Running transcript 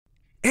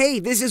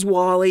Hey, this is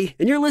Wally,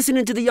 and you're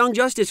listening to the Young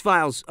Justice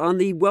Files on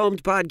the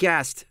Whelmed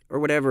podcast, or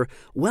whatever.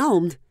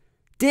 Whelmed?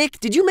 Dick,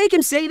 did you make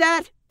him say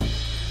that?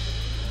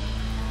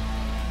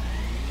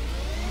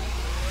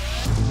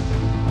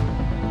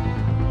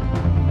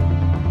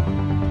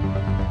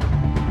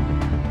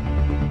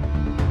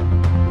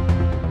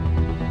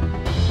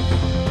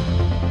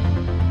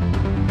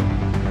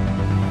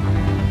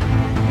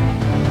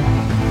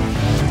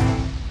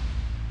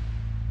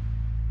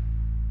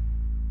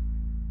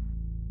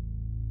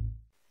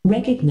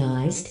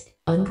 Recognized,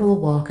 Uncle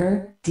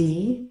Walker,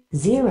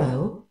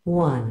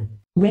 D01.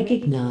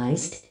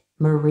 Recognized,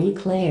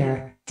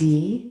 Marie-Claire,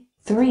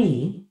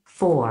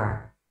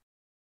 D34.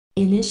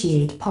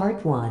 Initiate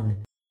Part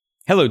 1.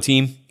 Hello,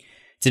 team.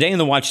 Today in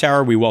the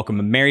Watchtower, we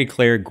welcome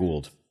Marie-Claire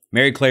Gould.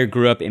 Marie-Claire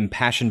grew up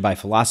impassioned by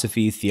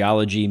philosophy,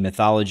 theology,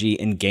 mythology,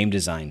 and game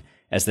design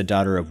as the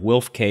daughter of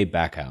Wilf K.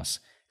 Backhaus,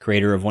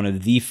 creator of one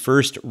of the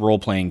first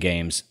role-playing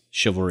games,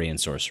 Chivalry and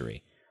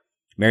Sorcery.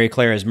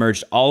 Marie-Claire has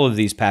merged all of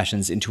these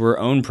passions into her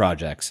own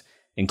projects,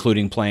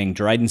 including playing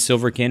Dryden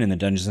Silverkin in the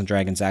Dungeons &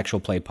 Dragons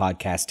actual play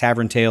podcast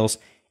Tavern Tales,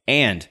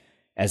 and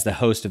as the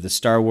host of the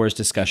Star Wars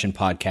discussion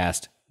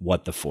podcast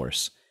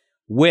Whattheforce,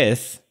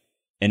 with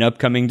an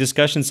upcoming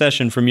discussion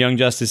session from Young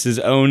Justice's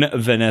own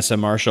Vanessa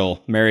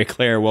Marshall.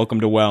 Marie-Claire, welcome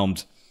to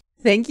Whelmed.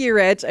 Thank you,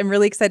 Rich. I'm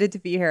really excited to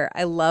be here.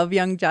 I love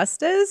Young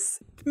Justice.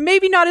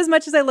 Maybe not as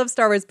much as I love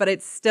Star Wars, but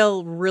it's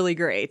still really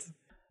great.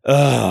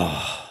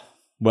 Oh.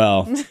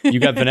 Well, you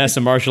got Vanessa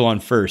Marshall on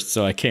first,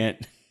 so I can't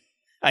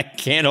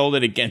hold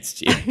it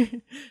against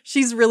you.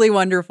 She's really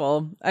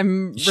wonderful.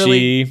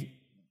 She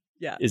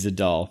is a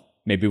doll.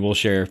 Maybe we'll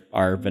share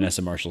our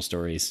Vanessa Marshall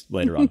stories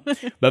later on.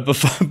 But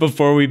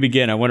before we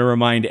begin, I want to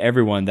remind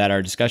everyone that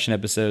our discussion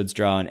episodes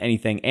draw on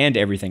anything and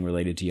everything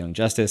related to Young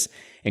Justice,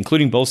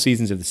 including both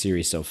seasons of the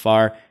series so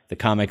far, the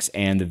comics,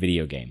 and the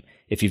video game.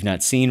 If you've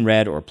not seen,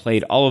 read, or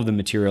played all of the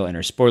material and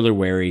are spoiler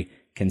wary,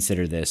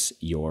 consider this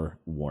your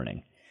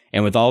warning.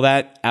 And with all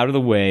that out of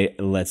the way,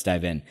 let's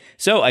dive in.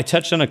 So I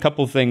touched on a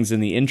couple things in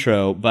the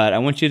intro, but I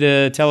want you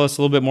to tell us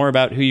a little bit more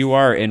about who you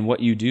are and what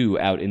you do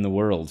out in the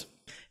world.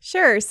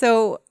 Sure.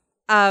 So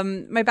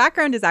my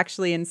background is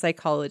actually in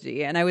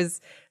psychology, and I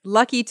was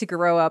lucky to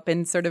grow up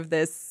in sort of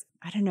this,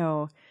 I don't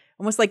know,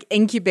 almost like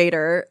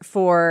incubator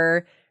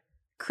for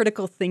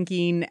critical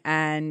thinking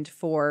and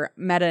for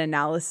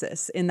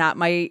meta-analysis, in that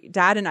my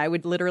dad and I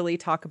would literally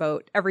talk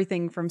about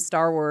everything from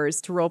Star Wars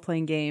to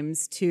role-playing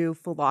games to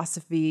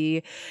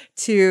philosophy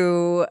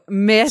to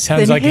myth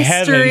and like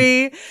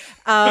history,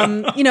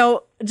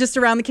 just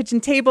around the kitchen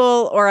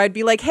table. Or I'd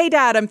be like, hey,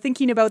 Dad, I'm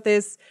thinking about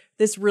this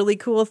really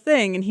cool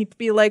thing. And he'd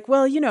be like,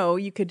 well,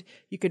 you could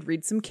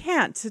read some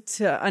Kant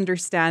to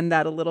understand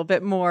that a little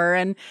bit more.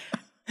 And,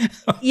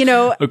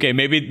 Okay,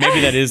 maybe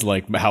that is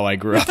like how I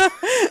grew up.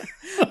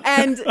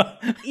 And,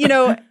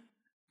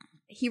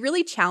 he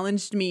really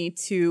challenged me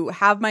to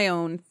have my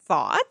own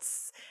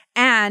thoughts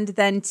and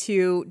then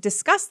to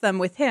discuss them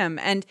with him.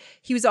 And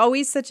he was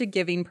always such a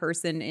giving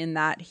person in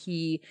that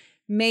he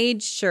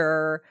made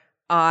sure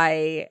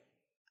I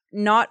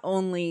not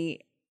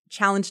only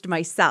challenged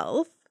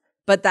myself,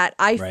 but that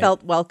I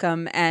felt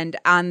welcome and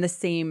on the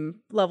same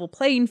level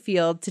playing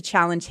field to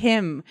challenge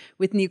him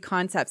with new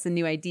concepts and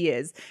new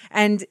ideas.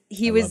 And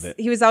he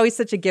was always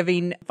such a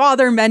giving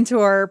father,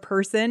 mentor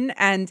person.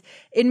 And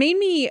it made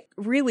me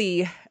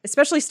really,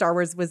 especially Star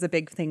Wars was a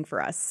big thing for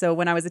us. So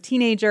when I was a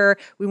teenager,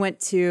 we went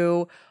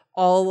to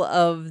all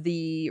of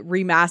the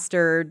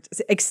remastered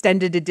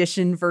extended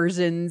edition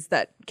versions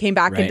that came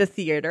back into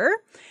theater.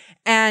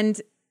 And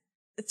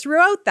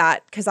throughout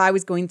that, because I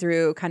was going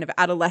through kind of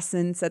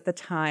adolescence at the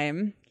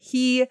time,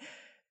 he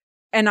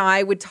and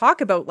I would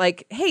talk about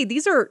like, hey,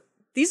 these are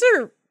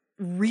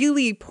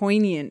really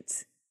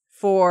poignant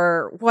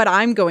for what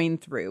I'm going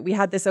through. We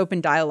had this open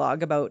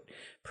dialogue about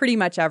pretty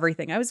much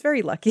everything. I was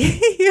very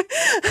lucky.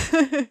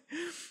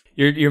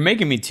 You're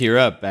making me tear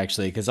up,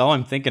 actually, because all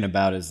I'm thinking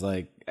about is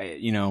like,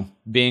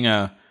 being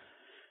a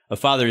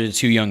father to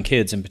two young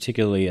kids, and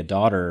particularly a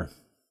daughter.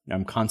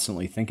 I'm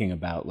constantly thinking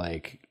about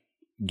like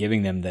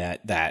giving them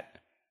that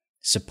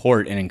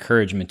support and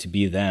encouragement to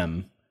be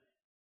them.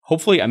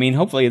 Hopefully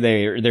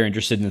they're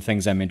interested in the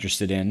things I'm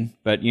interested in,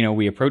 but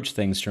we approach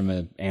things from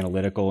an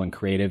analytical and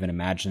creative and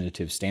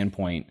imaginative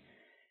standpoint,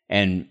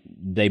 and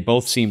they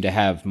both seem to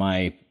have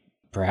my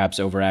perhaps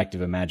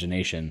overactive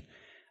imagination.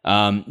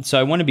 So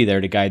I want to be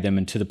there to guide them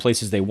into the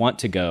places they want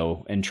to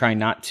go and try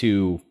not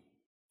to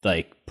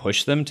like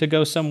push them to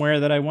go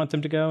somewhere that I want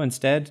them to go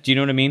instead. Do you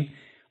know what I mean?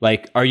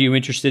 Like, are you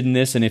interested in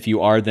this? And if you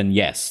are, then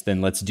yes,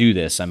 then let's do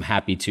this. I'm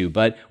happy to.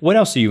 But what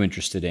else are you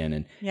interested in?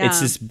 And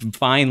it's this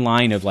fine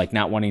line of like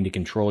not wanting to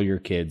control your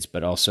kids,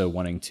 but also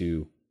wanting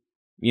to,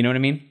 you know what I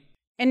mean?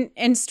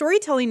 And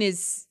storytelling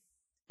is,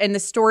 and the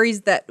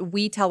stories that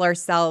we tell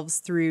ourselves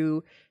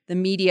through the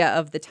media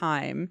of the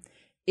time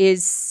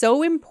is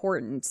so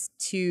important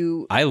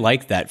to... I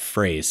like that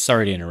phrase.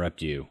 Sorry to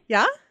interrupt you.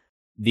 Yeah?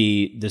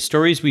 The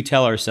stories we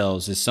tell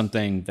ourselves is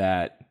something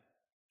that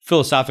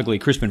philosophically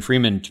Crispin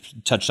Freeman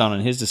touched on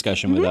in his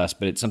discussion with us,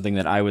 but it's something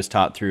that I was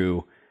taught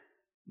through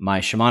my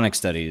shamanic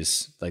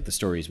studies, like the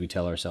stories we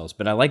tell ourselves.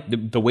 But I like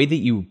the way that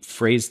you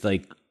phrased,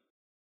 like,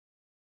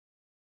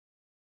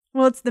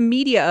 well, it's the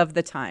media of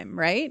the time,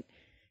 right?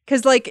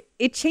 Because like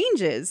it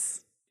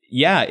changes.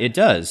 Yeah, it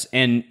does.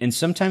 And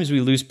sometimes we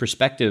lose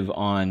perspective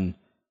on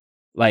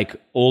like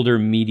older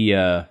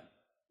media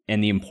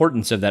and the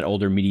importance of that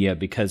older media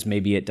because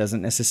maybe it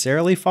doesn't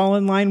necessarily fall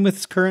in line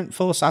with current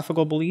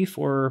philosophical belief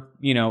or,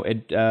 you know,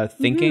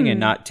 thinking and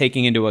not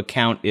taking into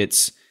account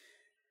its,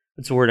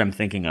 what's the word I'm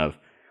thinking of?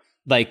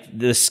 Like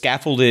the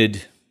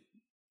scaffolded,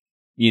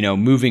 you know,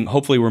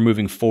 hopefully we're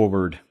moving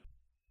forward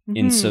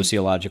in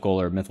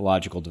sociological or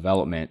mythological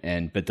development.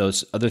 But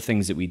those other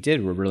things that we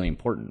did were really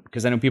important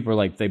because I know people are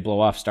like, they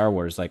blow off Star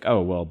Wars like,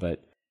 oh, well,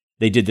 but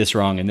they did this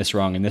wrong and this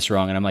wrong and this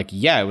wrong. And I'm like,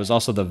 yeah, it was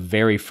also the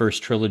very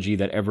first trilogy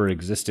that ever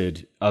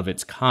existed of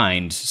its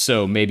kind.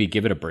 So maybe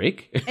give it a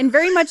break. And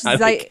very much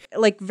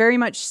very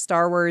much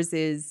Star Wars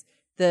is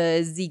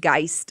the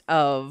zeitgeist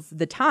of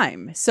the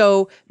time.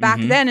 So back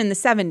then in the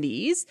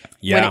 70s,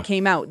 when it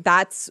came out,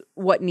 that's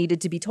what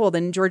needed to be told.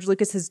 And George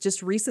Lucas has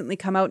just recently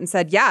come out and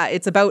said, yeah,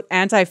 it's about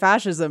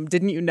anti-fascism.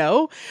 Didn't you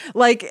know?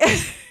 Like,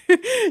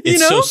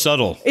 it's so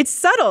subtle. It's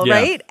subtle,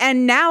 right?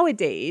 And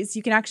nowadays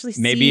you can actually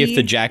see. Maybe if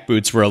the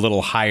jackboots were a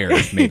little higher,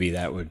 maybe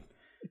that would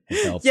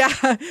help. Yeah.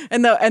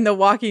 And the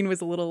walking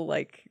was a little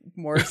like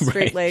more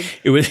straight leg.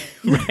 It was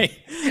right.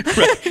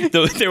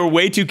 They were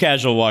way too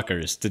casual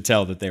walkers to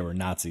tell that they were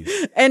Nazis.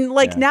 And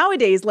like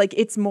nowadays, like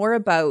it's more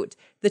about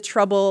the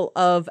trouble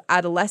of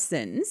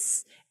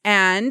adolescence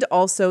and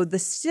also the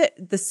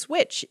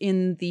switch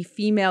in the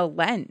female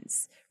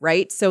lens,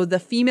 right? So the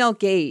female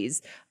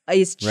gaze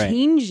is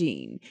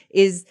changing,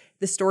 is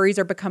the stories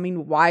are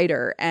becoming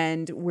wider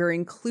and we're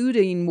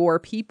including more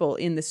people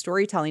in the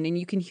storytelling. And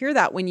you can hear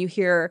that when you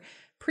hear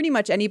pretty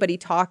much anybody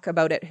talk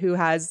about it who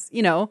has,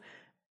 you know,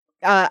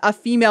 a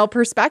female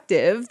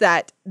perspective,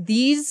 that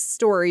these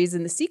stories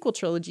in the sequel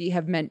trilogy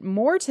have meant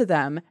more to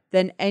them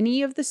than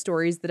any of the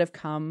stories that have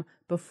come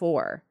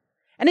before.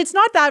 And it's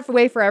not that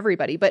way for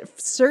everybody, but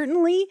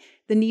certainly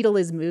the needle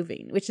is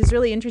moving, which is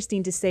really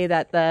interesting to say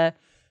that the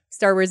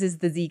Star Wars is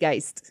the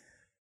zeitgeist.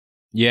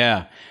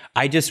 Yeah.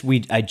 I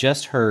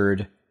just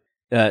heard,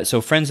 so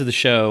friends of the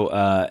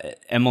show,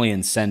 Emily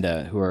and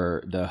Senda, who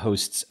are the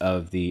hosts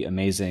of the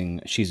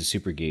amazing She's a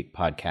Super Geek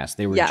podcast,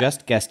 they were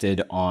just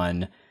guested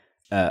on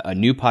a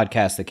new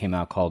podcast that came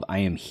out called I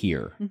Am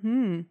Here,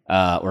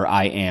 or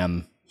I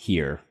Am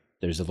Here.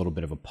 There's a little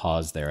bit of a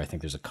pause there. I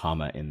think there's a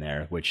comma in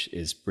there, which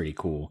is pretty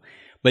cool.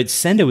 But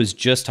Senda was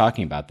just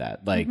talking about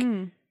that. Like,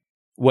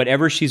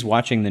 whatever she's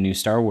watching the new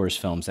Star Wars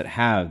films that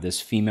have this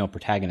female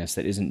protagonist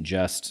that isn't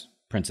just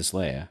Princess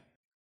Leia,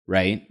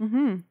 right?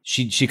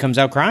 She comes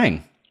out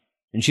crying.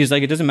 And she's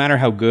like, it doesn't matter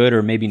how good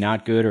or maybe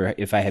not good, or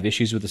if I have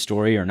issues with the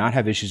story or not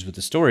have issues with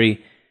the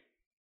story,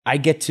 I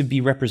get to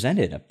be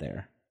represented up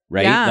there,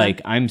 right? Yeah.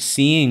 Like, I'm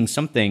seeing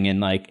something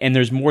and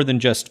there's more than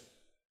just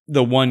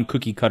the one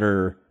cookie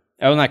cutter.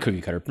 Oh, not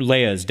cookie cutter.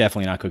 Leia is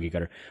definitely not cookie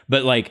cutter.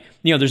 But like,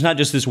 you know, there's not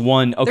just this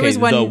one,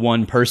 the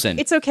one person.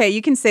 It's okay.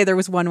 You can say there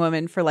was one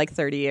woman for like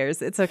 30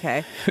 years. It's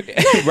okay.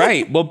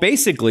 Right. Well,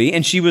 basically,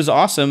 and she was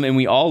awesome and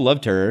we all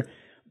loved her.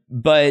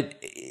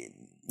 But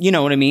you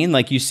know what I mean?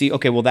 Like you see,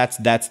 okay, well,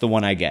 that's the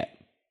one I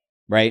get.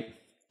 Right?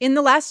 In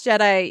The Last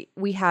Jedi,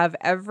 we have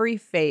every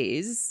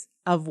phase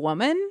of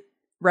woman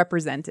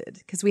represented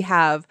because we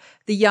have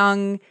the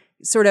young,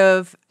 sort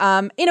of,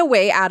 in a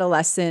way,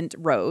 adolescent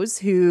Rose,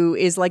 who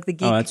is like the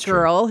geek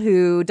girl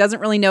who doesn't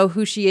really know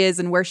who she is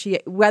and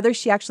whether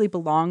she actually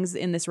belongs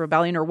in this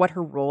rebellion or what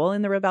her role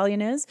in the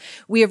rebellion is.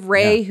 We have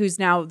Rey, who's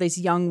now this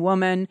young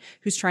woman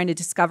who's trying to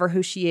discover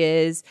who she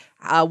is,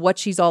 what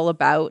she's all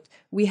about.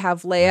 We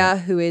have Leia,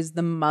 who is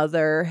the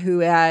mother, who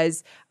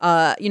has,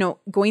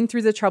 going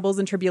through the troubles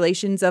and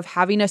tribulations of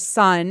having a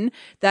son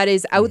that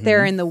is out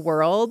there in the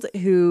world,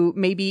 who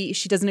maybe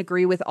she doesn't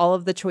agree with all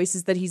of the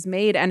choices that he's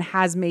made and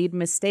has made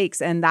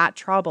mistakes, and that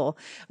trouble.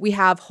 We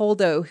have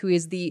Holdo, who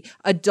is the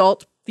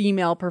adult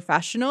female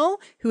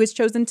professional who has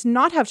chosen to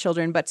not have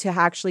children, but to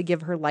actually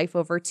give her life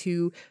over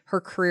to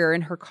her career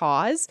and her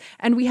cause.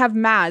 And we have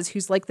Maz,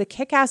 who's like the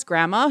kick-ass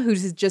grandma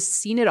who's just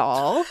seen it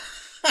all.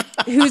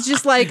 Who's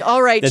just like,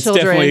 all right, that's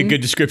children. That's definitely a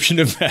good description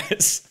of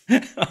Maz.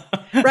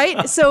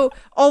 Right? So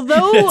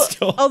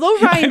although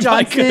Ryan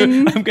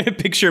Johnson... I'm going to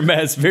picture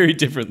Maz very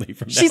differently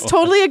from she's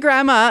totally a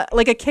grandma,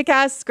 like a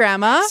kick-ass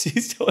grandma.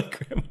 She's totally a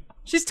grandma.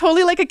 She's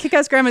totally like a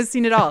kick-ass grandma who's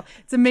seen it all.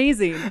 It's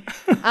amazing.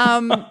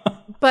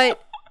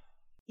 But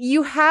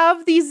you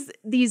have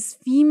these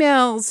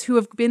females who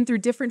have been through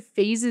different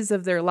phases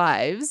of their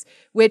lives,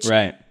 which...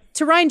 Right.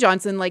 To Ryan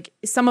Johnson, like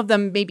some of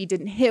them maybe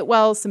didn't hit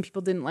well. Some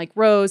people didn't like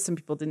Rose. Some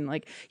people didn't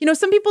like,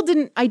 some people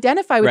didn't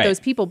identify with those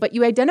people, but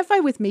you identify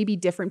with maybe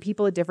different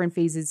people at different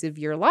phases of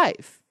your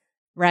life,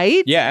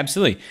 right? Yeah,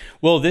 absolutely.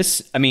 Well,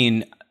 this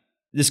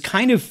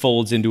kind of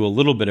folds into a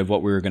little bit of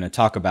what we were going to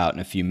talk about in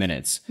a few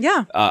minutes.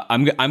 Yeah.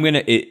 I'm going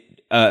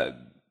to,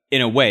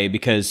 in a way,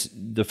 because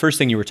the first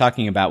thing you were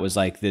talking about was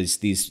like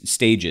these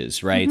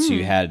stages, right? So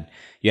you had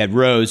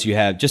Rose,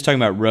 just talking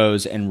about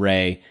Rose and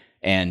Rey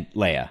and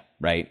Leia.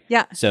 right?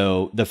 Yeah.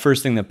 So the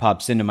first thing that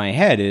pops into my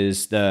head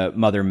is the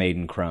Mother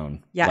Maiden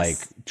Crone like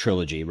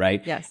trilogy,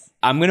 right? Yes.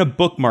 I'm going to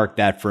bookmark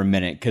that for a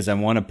minute because I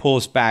want to pull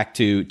us back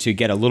to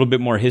get a little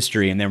bit more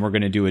history, and then we're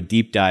going to do a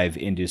deep dive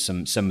into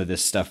some of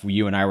this stuff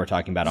you and I were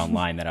talking about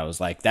online that I was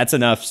like, that's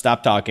enough.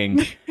 Stop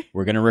talking.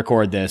 We're going to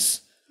record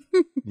this.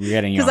 We're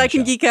getting you on because I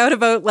can geek out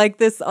about like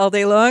this all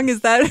day long.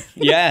 Is that?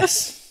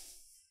 Yes.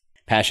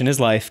 Passion is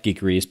life.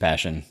 Geekery is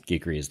passion.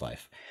 Geekery is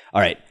life. All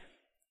right.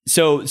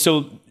 So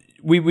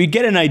we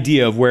get an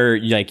idea of where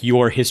like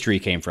your history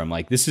came from.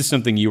 Like this is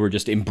something you were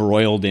just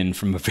embroiled in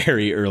from a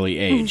very early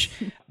age.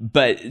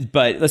 but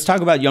let's talk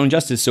about Young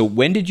Justice. So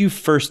when did you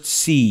first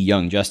see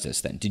Young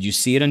Justice then? Did you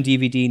see it on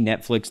DVD,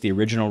 Netflix, the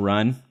original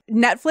run?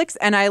 Netflix,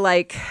 and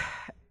I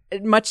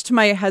much to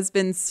my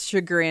husband's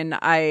chagrin,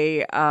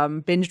 I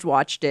binged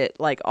watched it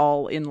like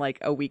all in like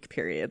a week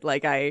period.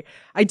 Like I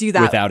do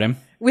that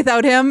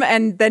without him,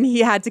 and then he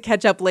had to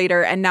catch up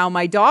later. And now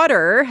my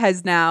daughter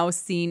has now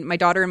seen, my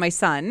daughter and my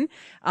son.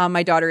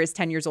 My daughter is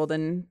 10 years old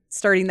and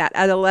starting that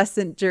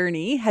adolescent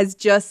journey, has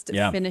just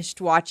finished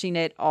watching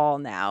it all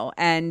now,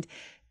 and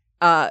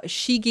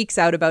she geeks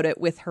out about it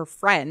with her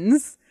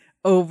friends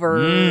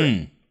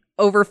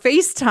over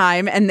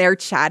FaceTime, and they're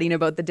chatting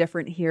about the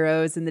different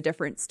heroes and the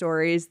different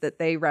stories that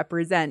they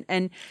represent.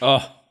 And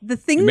the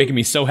thing, you're making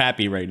me so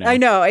happy right now. I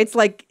know, it's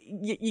like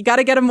you got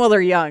to get them while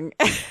they're young.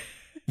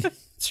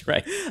 That's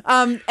right.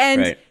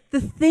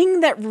 The thing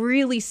that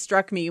really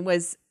struck me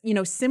was,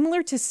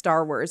 similar to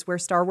Star Wars, where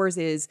Star Wars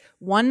is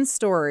one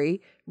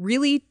story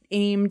really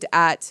aimed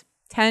at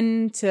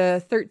 10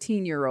 to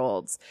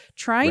 13-year-olds,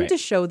 trying to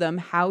show them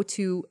how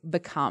to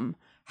become,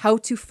 how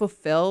to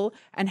fulfill,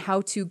 and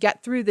how to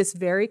get through this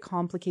very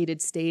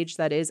complicated stage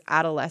that is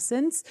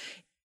adolescence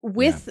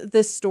with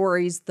the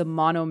stories, the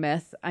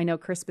monomyth. I know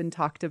Crispin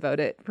talked about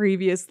it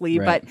previously,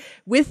 but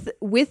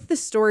with the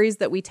stories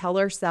that we tell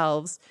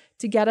ourselves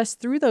to get us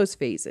through those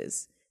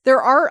phases.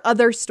 There are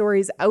other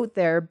stories out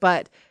there,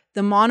 but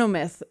the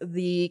monomyth,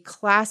 the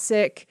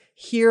classic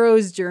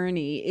hero's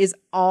journey, is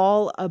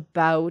all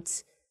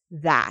about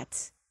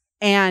that.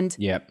 And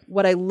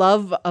what I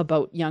love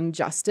about Young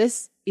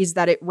Justice is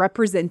that it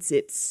represents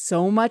it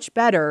so much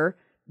better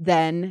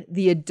than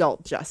the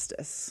adult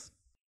justice.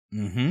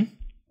 Mm-hmm.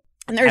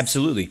 And there's,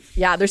 absolutely.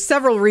 Yeah, there's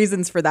several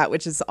reasons for that,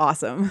 which is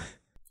awesome.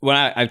 When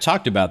I've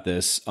talked about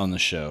this on the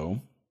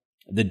show,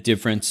 the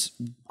difference,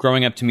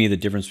 growing up to me, the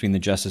difference between the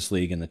Justice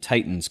League and the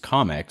Titans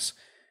comics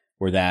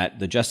were that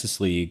the Justice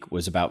League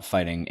was about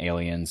fighting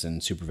aliens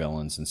and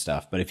supervillains and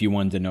stuff. But if you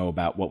wanted to know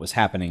about what was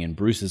happening in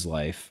Bruce's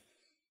life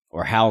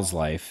or Hal's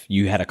life,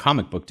 you had a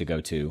comic book to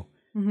go to.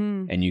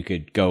 Mm-hmm. And you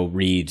could go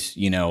read,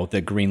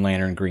 the Green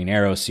Lantern, Green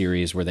Arrow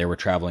series where they were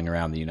traveling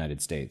around the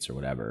United States or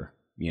whatever,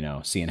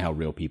 seeing how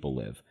real people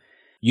live.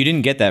 You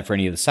didn't get that for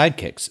any of the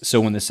sidekicks.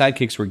 So when the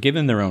sidekicks were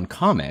given their own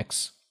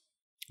comics,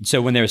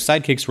 so when their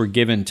sidekicks were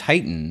given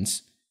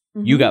Titans,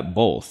 you got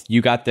both.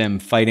 You got them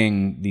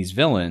fighting these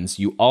villains.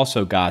 You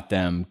also got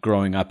them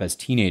growing up as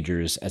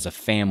teenagers, as a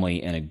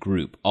family and a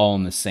group, all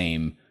in the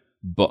same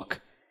book.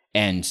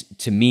 And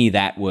to me,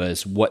 that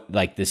was what,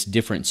 like, this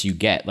difference you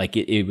get. Like,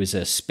 it was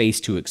a space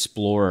to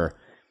explore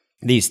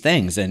these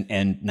things. And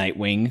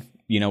Nightwing,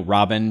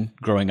 Robin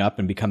growing up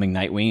and becoming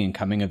Nightwing and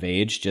coming of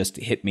age just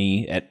hit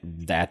me at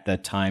the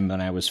time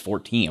when I was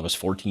 14. I was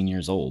 14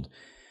 years old,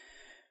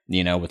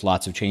 with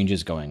lots of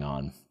changes going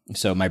on.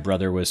 So my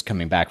brother was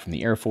coming back from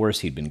the Air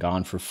Force. He'd been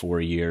gone for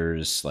 4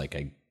 years. Like,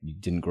 I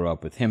didn't grow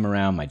up with him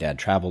around. My dad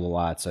traveled a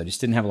lot. So I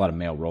just didn't have a lot of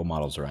male role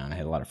models around. I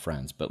had a lot of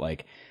friends. But,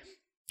 like,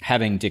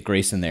 having Dick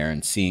Grayson there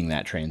and seeing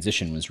that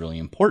transition was really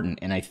important.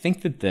 And I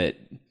think that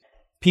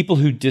people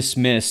who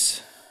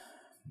dismiss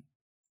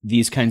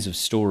these kinds of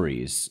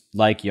stories,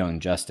 like Young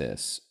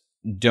Justice,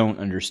 don't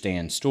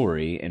understand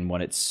story and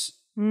what it's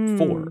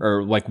for,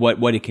 or like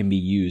what it can be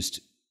used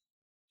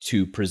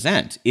to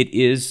present. It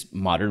is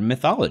modern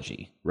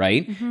mythology,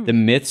 right? Mm-hmm. The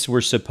myths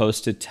were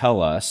supposed to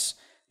tell us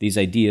these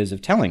ideas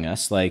of telling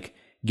us, like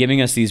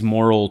giving us these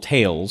moral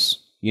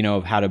tales,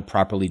 of how to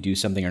properly do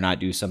something or not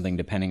do something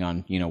depending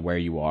on, where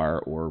you are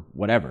or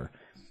whatever.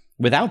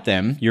 Without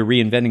them, you're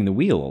reinventing the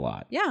wheel a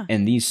lot. Yeah.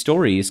 And these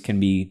stories can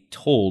be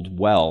told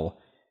well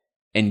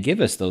and give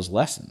us those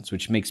lessons,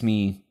 which makes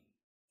me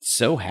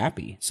so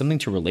happy. Something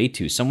to relate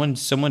to, someone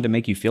to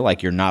make you feel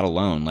like you're not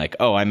alone. Like,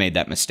 oh, I made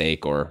that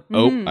mistake, or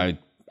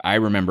I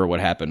remember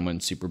what happened when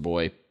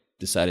Superboy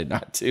decided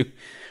not to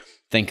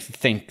think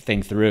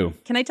through.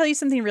 Can I tell you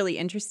something really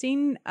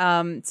interesting?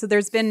 So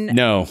there's been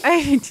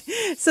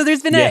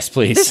yes,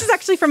 please. This is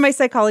actually from my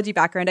psychology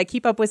background. I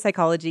keep up with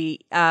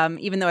psychology,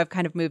 even though I've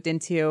kind of moved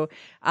into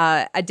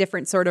a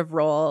different sort of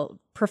role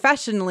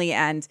professionally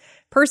and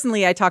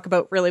personally. I talk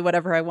about really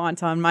whatever I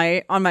want on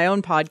my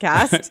own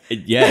podcast.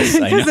 Yes,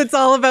 because it's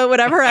all about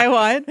whatever I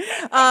want.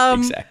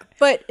 Exactly.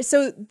 But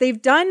so they've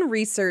done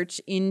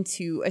research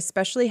into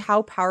especially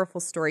how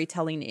powerful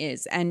storytelling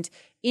is, and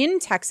in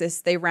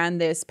Texas, they ran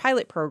this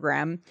pilot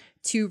program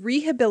to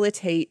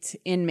rehabilitate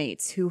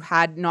inmates who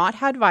had not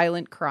had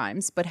violent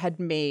crimes, but had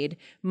made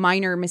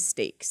minor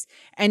mistakes.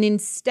 And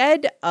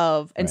instead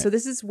of, and so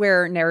this is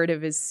where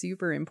narrative is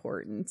super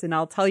important, and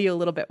I'll tell you a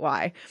little bit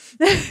why.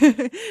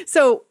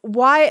 So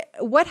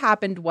what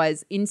happened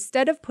was,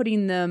 instead of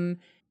putting them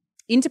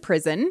into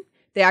prison,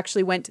 they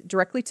actually went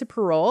directly to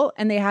parole,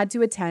 and they had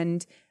to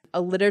attend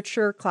a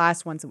literature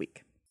class once a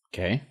week.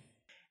 Okay.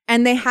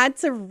 And they had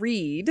to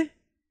read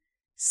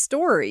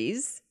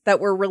stories that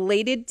were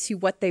related to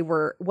what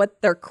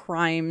their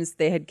crimes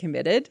they had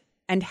committed,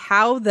 and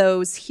how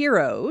those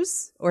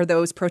heroes or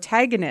those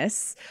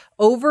protagonists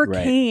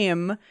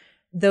overcame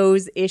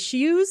those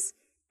issues,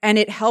 and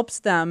it helps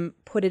them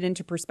put it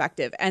into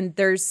perspective. And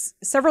there's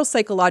several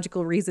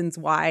psychological reasons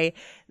why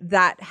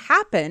that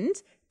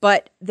happened,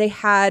 but they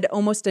had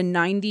almost a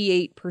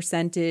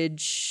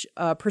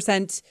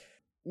 98%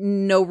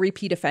 no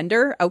repeat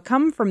offender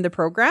outcome from the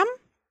program.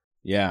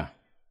 Yeah.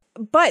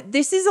 But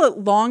this is a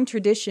long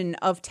tradition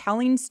of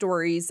telling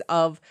stories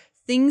of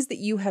things that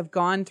you have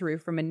gone through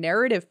from a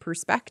narrative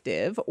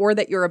perspective, or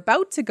that you're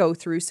about to go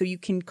through, so you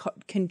can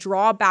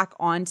draw back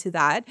onto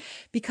that.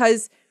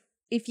 Because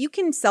if you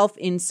can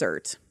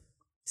self-insert,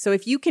 so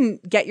if you can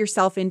get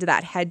yourself into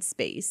that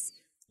headspace,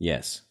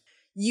 yes,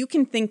 you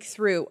can think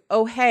through,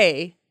 oh,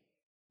 hey,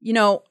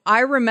 I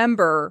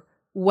remember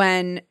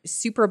when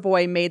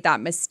Superboy made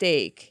that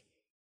mistake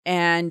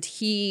and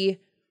he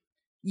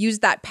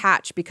used that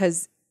patch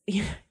because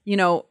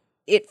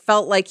it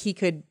felt like he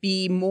could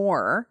be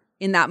more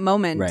in that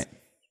moment, right?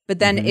 But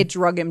then it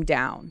drug him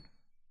down.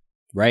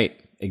 Right.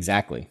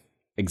 Exactly.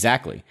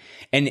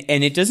 And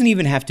it doesn't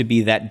even have to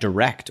be that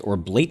direct or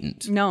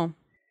blatant. No.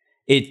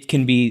 It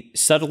can be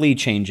subtly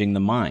changing the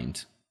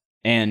mind.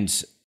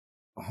 And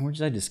where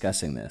was I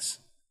discussing this?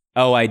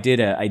 Oh, I did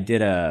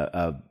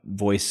some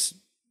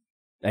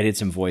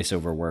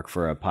voiceover work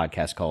for a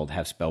podcast called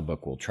Have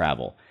Spellbook Will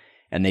Travel.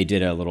 And they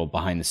did a little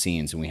behind the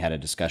scenes, and we had a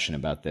discussion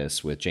about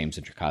this with James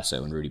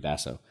Introcaso and Rudy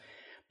Basso.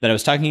 But I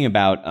was talking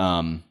about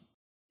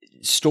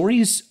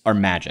stories are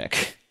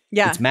magic.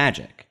 Yeah. It's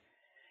magic.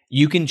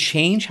 You can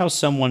change how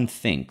someone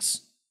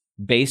thinks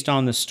based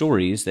on the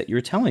stories that you're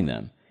telling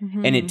them.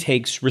 Mm-hmm. And it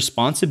takes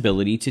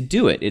responsibility to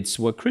do it. It's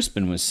what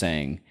Crispin was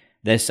saying.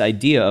 This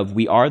idea of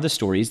we are the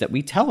stories that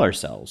we tell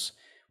ourselves.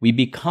 We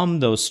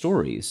become those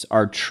stories.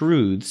 Our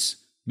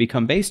truths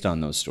become based on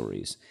those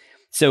stories.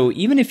 So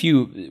even if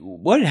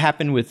what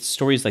happened with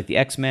stories like the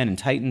X-Men and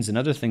Titans and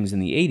other things in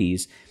the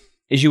 80s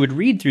is you would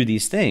read through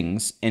these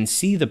things and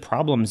see the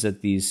problems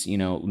that these,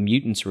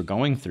 mutants were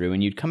going through,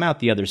 and you'd come out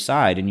the other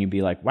side and you'd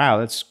be like, wow,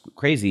 that's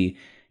crazy.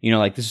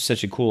 This is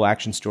such a cool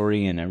action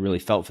story, and I really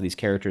felt for these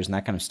characters and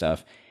that kind of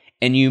stuff.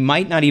 And you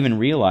might not even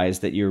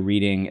realize that you're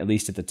reading, at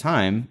least at the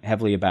time,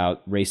 heavily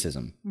about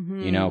racism,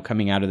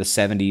 coming out of the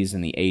 70s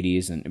and the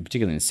 80s, and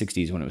particularly in the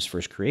 60s when it was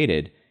first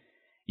created.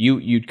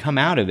 You'd come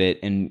out of it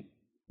and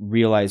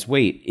realize,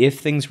 wait, if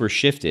things were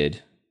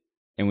shifted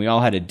and we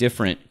all had a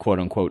different quote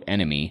unquote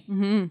enemy,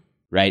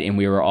 right? And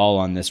we were all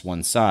on this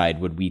one side,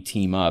 would we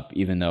team up,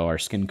 even though our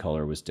skin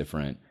color was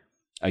different,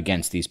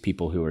 against these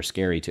people who are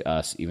scary to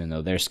us, even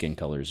though their skin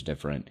color is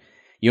different?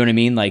 You know what I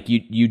mean? Like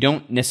you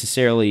wouldn't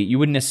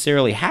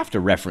necessarily have to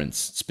reference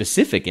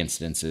specific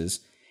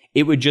instances.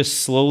 It would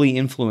just slowly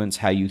influence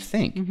how you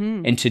think.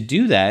 And to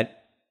do that,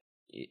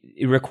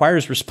 it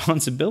requires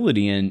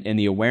responsibility and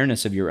the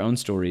awareness of your own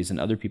stories and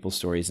other people's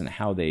stories and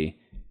how they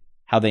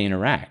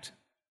interact.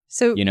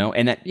 So,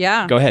 and that,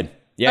 go ahead.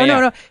 Yeah.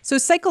 No. So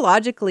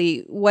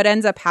psychologically, what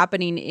ends up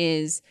happening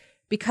is,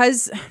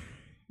 because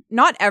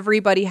not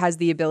everybody has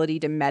the ability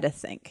to meta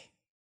think.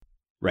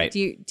 Right.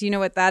 Do you know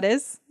what that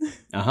is?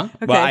 Okay.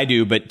 Well, I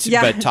do, but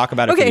talk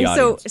about it for the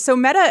audience. So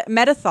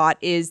meta thought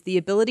is the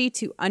ability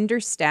to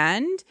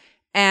understand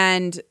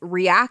and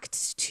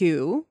react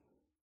to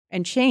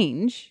and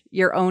change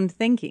your own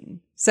thinking.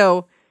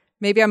 So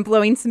maybe I'm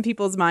blowing some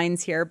people's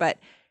minds here, but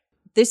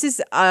this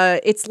is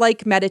it's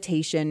like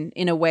meditation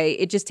in a way.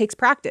 It just takes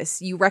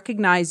practice. You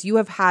recognize you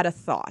have had a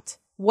thought.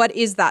 What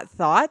is that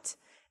thought?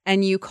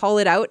 And you call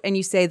it out and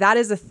you say, that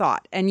is a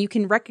thought. And you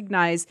can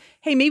recognize,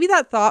 hey, maybe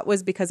that thought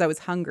was because I was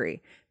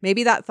hungry.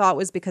 Maybe that thought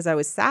was because I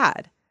was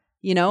sad,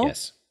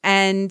 Yes.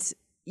 And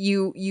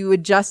you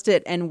adjust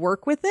it and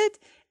work with it.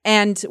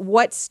 And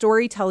what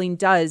storytelling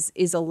does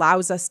is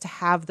allows us to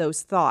have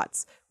those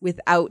thoughts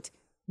without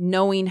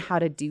knowing how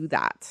to do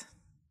that.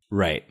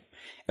 Right.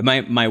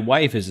 My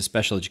wife is a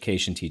special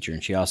education teacher,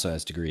 and she also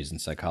has degrees in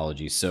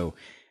psychology. So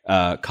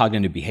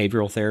cognitive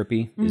behavioral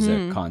therapy is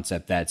a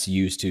concept that's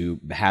used to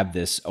have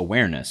this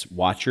awareness.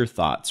 Watch your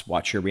thoughts,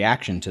 watch your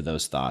reaction to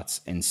those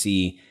thoughts, and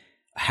see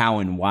how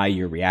and why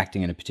you're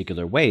reacting in a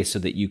particular way so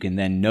that you can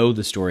then know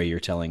the story you're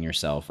telling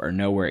yourself or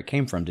know where it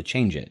came from to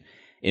change it.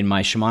 In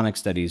my shamanic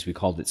studies, we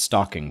called it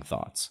stalking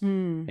thoughts.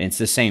 And it's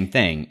the same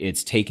thing.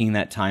 It's taking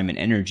that time and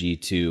energy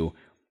to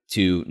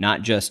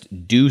not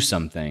just do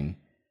something,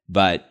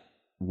 but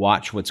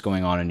watch what's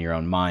going on in your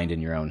own mind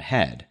and your own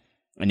head.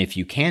 And if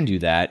you can do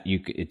that,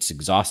 it's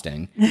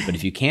exhausting. But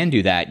if you can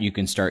do that, you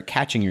can start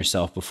catching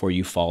yourself before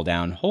you fall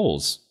down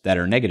holes that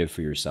are negative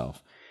for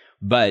yourself.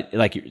 But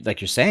like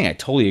you're saying, I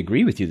totally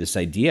agree with you. This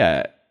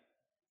idea,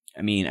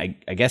 I mean,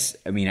 I guess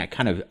I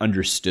kind of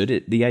understood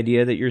it, the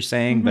idea that you're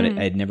saying, but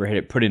I'd never had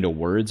it put into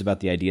words about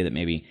the idea that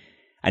maybe,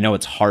 I know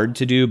it's hard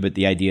to do, but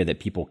the idea that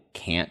people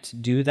can't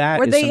do that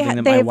or is something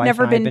that my they've wife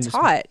never and I have been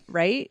taught,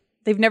 right?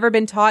 They've never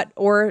been taught,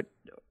 or,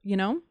 you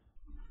know?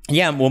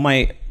 Yeah, well,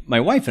 my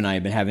wife and I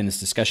have been having this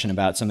discussion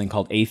about something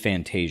called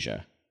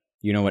aphantasia.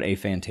 You know what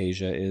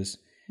aphantasia is?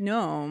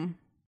 No.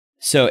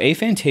 So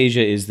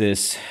aphantasia is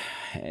this,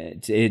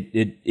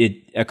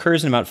 it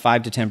occurs in about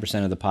 5 to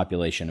 10% of the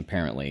population,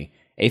 apparently.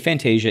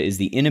 Aphantasia is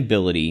the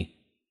inability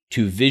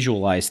to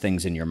visualize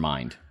things in your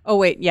mind. Oh,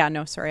 wait. Yeah,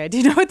 no, sorry. I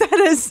do know what that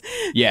is.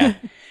 Yeah.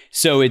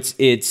 So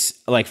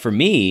it's like, for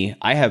me,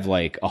 I have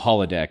like a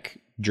holodeck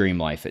dream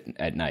life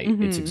at night.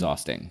 It's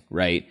exhausting,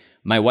 right?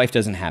 My wife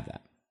doesn't have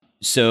that.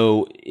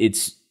 So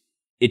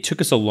it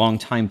took us a long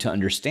time to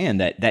understand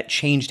that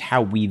changed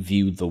how we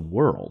view the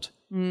world.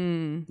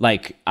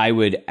 Like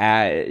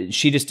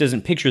she just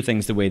doesn't picture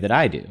things the way that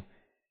I do.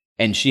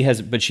 And she has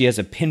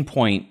a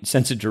pinpoint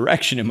sense of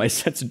direction, and my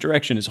sense of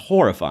direction is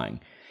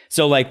horrifying.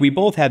 So like we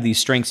both have these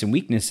strengths and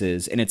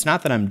weaknesses, and it's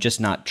not that I'm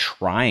just not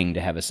trying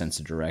to have a sense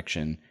of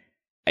direction.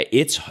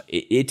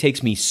 It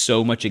takes me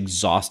so much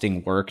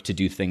exhausting work to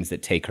do things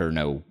that take her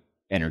no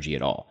energy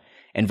at all,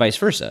 and vice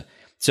versa.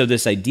 So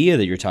this idea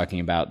that you're talking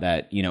about,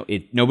 that, you know,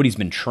 nobody's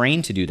been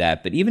trained to do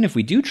that, but even if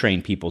we do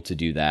train people to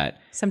do that,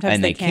 sometimes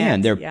and they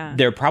can,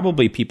 there are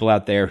probably people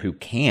out there who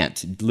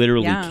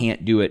literally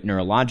can't do it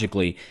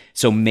neurologically.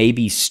 So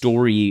maybe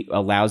story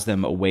allows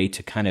them a way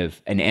to kind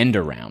of an end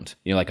around,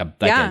 you know, like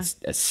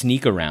a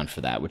sneak around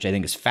for that, which I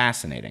think is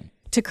fascinating.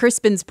 To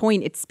Crispin's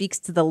point, it speaks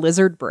to the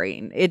lizard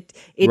brain. It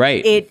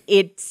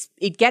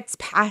gets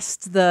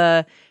past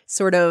the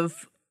sort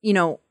of, you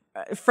know,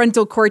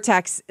 frontal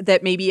cortex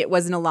that maybe it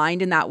wasn't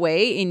aligned in that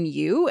way in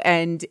you,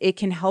 and it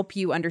can help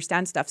you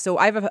understand stuff. So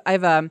I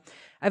have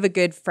a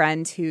good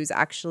friend who's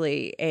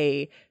actually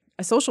a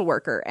social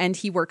worker, and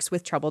he works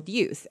with troubled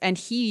youth, and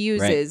he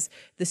uses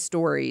the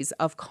stories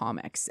of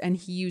comics, and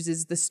he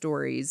uses the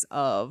stories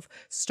of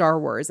Star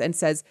Wars, and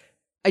says,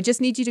 I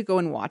just need you to go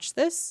and watch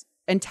this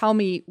and tell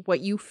me what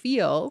you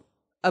feel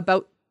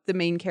about the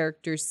main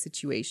character's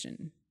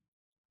situation,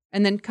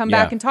 and then come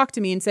back and talk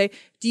to me and say,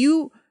 do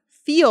you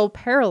feel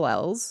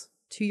parallels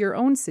to your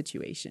own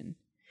situation?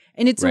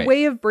 And it's a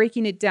way of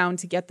breaking it down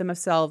to get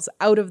themselves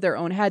out of their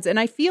own heads. And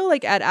I feel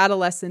like at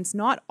adolescence,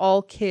 not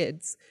all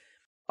kids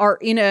are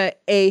in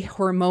a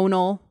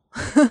hormonal,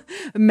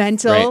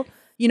 mental,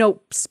 you know,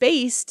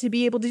 space to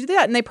be able to do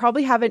that. And they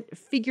probably haven't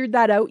figured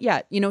that out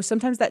yet. You know,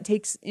 sometimes that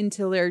takes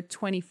until they're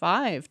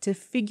 25 to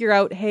figure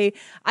out, hey,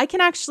 I can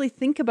actually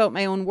think about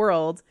my own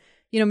world.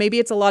 You know, maybe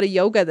it's a lot of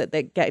yoga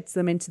that gets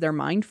them into their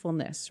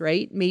mindfulness,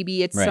 right?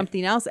 Maybe it's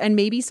something else, and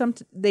maybe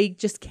they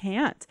just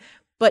can't.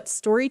 But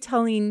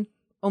storytelling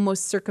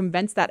almost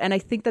circumvents that. And I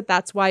think that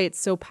that's why it's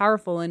so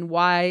powerful, and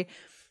why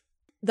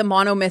the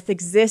monomyth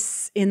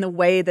exists in the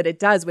way that it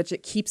does, which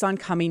it keeps on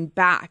coming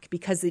back,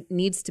 because it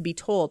needs to be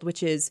told,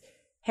 which is,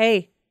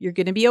 hey, you're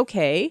going to be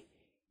okay.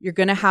 You're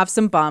going to have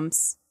some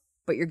bumps,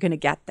 but you're going to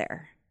get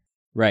there.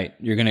 Right.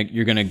 You're going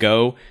to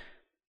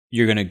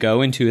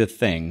go into a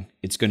thing.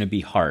 It's going to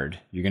be hard.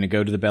 You're going to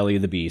go to the belly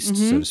of the beast,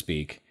 so to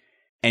speak.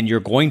 And you're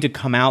going to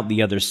come out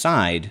the other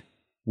side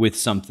with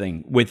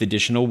something, with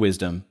additional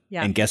wisdom.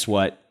 Yeah. And guess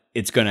what?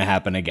 It's going to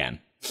happen again.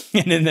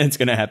 And then it's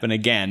going to happen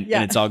again.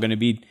 Yeah. And it's either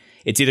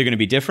going to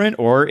be different,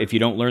 or if you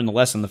don't learn the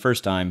lesson the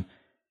first time,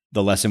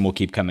 the lesson will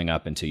keep coming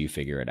up until you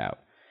figure it out.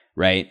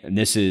 Right. And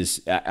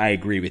I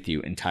agree with you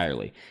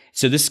entirely.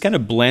 So this kind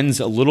of blends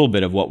a little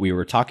bit of what we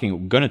were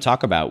going to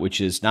talk about, which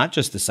is not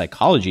just the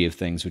psychology of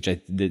things, which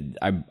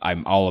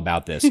I'm all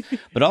about this,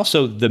 but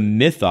also the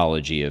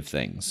mythology of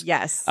things.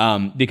 Yes.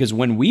 Because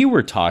when we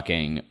were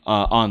talking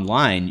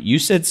online, you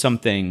said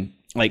something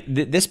like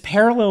this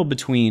parallel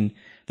between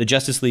the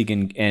Justice League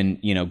and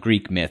you know,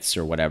 Greek myths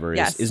or whatever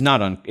is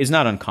not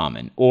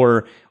uncommon,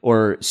 or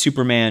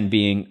Superman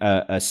being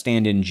a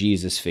stand-in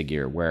Jesus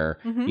figure where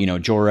you know,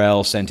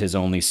 Jor-El sent his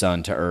only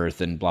son to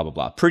Earth and blah blah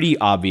blah. Pretty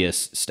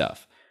obvious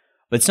stuff.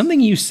 But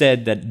something you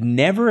said that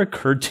never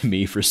occurred to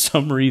me for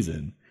some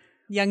reason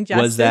Young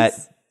Justice was that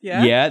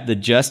the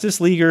Justice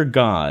League are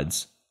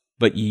gods,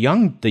 but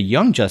the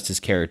Young Justice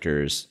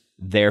characters,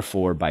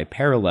 therefore by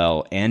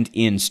parallel and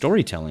in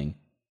storytelling,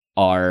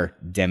 are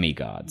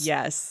demigods.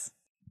 Yes.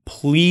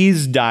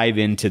 Please dive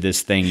into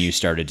this thing you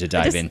started to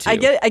dive into.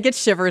 I get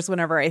shivers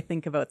whenever I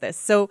think about this.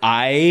 So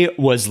I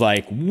was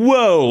like,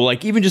 whoa,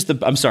 like even just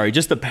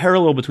the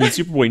parallel between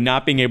Superboy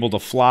not being able to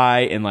fly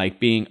and like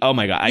being, oh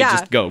my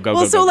God, go.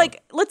 Well, so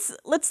like,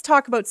 let's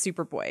talk about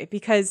Superboy,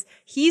 because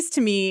he's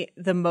to me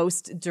the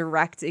most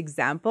direct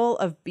example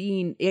of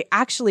being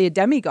actually a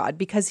demigod,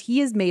 because he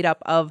is made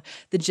up of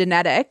the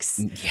genetics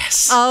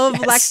of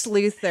Lex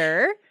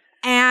Luthor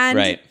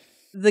and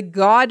the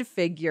God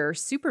figure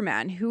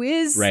Superman, who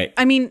is,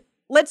 I mean,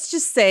 let's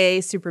just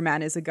say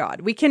Superman is a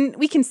god. We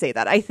can say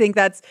that. I think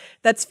that's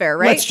fair,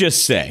 right? Let's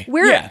just say.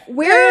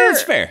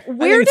 That's fair.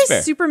 Where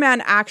does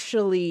Superman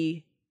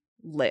actually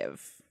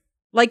live?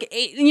 Like,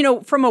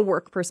 from a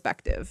work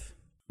perspective.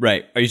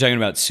 Right. Are you talking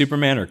about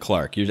Superman or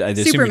Clark? I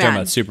assume you're talking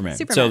about Superman.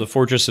 So the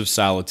Fortress of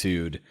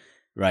Solitude,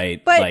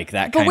 right? But, like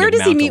that kind of But where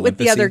does he meet with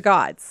the other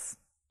gods?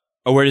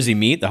 Oh, where does he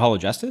meet? The Hall of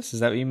Justice?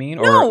 Is that what you mean?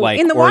 No,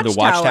 in the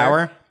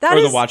Watchtower.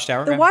 The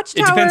Watchtower? The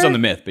Watchtower. It depends on the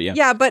myth, but yeah.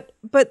 Yeah, but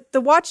the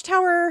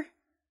Watchtower,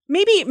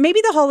 maybe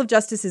the Hall of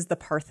Justice is the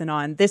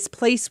Parthenon, this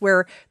place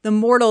where the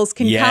mortals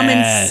can come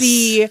and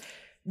see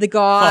the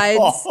gods.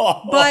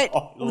 But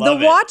the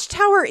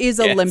Watchtower is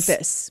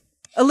Olympus.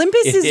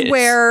 Olympus is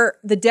where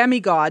the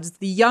demigods,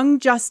 the young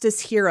justice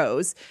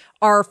heroes,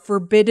 are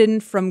forbidden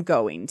from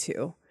going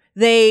to.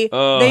 They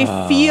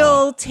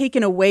feel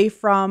taken away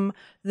from.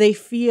 They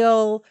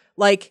feel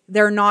like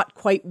they're not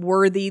quite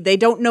worthy. They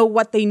don't know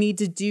what they need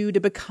to do to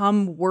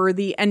become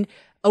worthy. And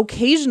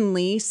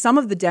occasionally, some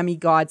of the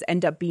demigods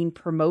end up being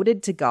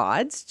promoted to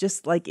gods,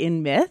 just like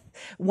in myth,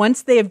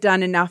 once they have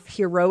done enough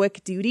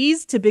heroic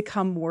duties to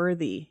become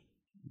worthy.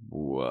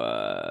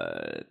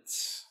 What?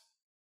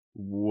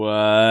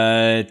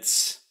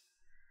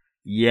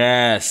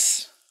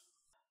 Yes.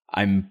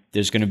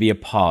 There's going to be a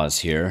pause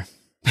here.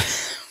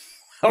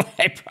 How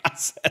I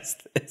process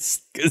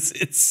this, because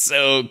it's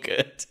so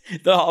good.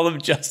 The Hall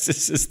of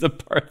Justice is the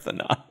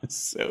Parthenon. It's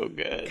so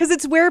good. Because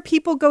it's where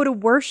people go to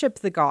worship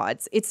the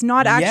gods. It's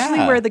not actually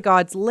where the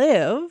gods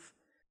live.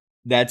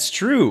 That's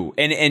true.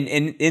 And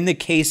in the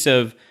case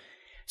of,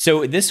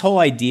 so this whole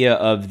idea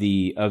of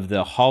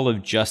the Hall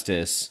of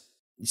Justice,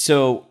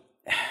 so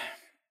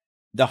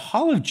the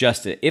Hall of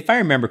Justice, if I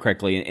remember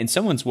correctly, and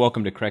someone's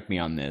welcome to correct me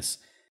on this,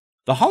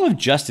 the Hall of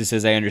Justice,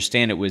 as I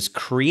understand it, was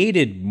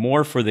created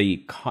more for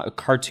the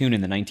cartoon in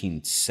the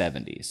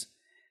 1970s.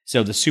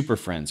 So the Super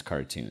Friends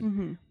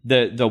cartoon.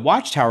 Mm-hmm. The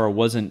Watchtower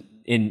wasn't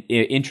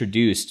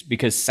introduced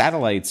because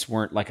satellites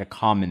weren't like a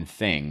common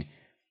thing.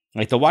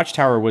 Like the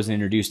Watchtower wasn't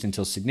introduced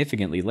until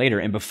significantly later.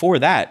 And before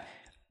that,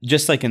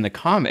 just like in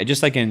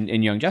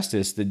in Young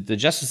Justice, the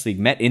Justice League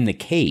met in the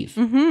cave.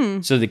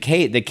 Mm-hmm. So the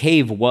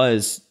cave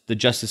was the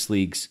Justice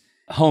League's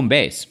home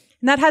base.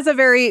 And that has a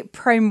very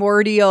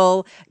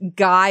primordial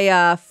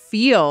Gaia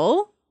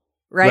feel,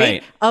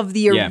 right? Of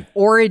the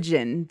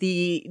origin,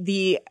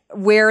 the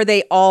where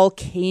they all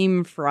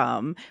came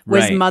from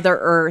was Mother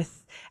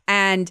Earth.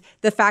 And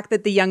the fact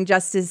that the Young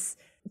Justice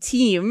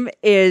team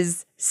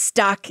is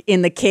stuck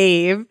in the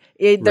cave,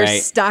 they're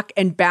stuck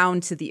and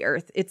bound to the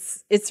earth.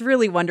 It's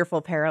really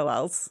wonderful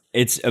parallels.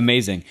 It's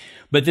amazing.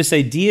 But this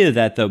idea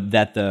that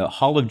the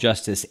Hall of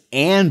Justice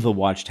and the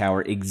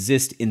Watchtower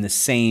exist in the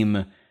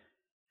same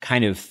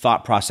kind of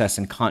thought process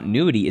and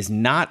continuity is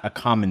not a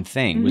common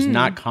thing, was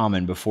not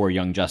common before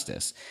Young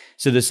Justice.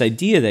 So this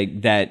idea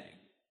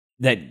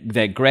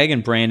that Greg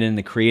and Brandon,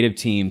 the creative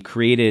team,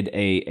 created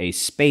a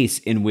space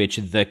in which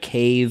the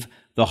cave,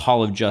 the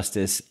Hall of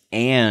Justice,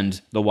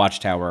 and the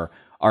Watchtower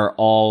are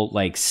all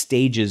like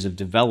stages of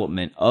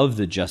development of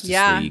the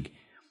Justice League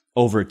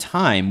over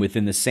time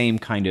within the same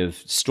kind of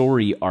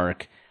story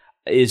arc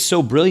is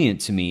so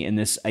brilliant to me. And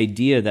this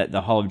idea that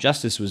the Hall of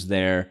Justice was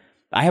there,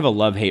 I have a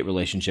love-hate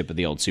relationship with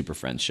the old Super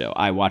Friends show.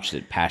 I watched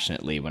it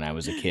passionately when I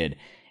was a kid.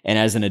 And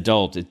as an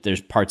adult,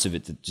 there's parts of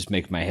it that just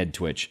make my head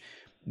twitch.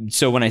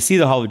 So when I see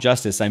the Hall of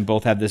Justice, I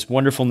both have this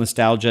wonderful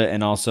nostalgia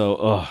and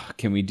also,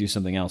 can we do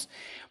something else?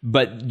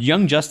 But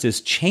Young Justice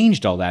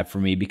changed all that for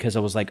me because I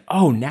was like,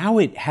 oh, now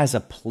it has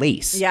a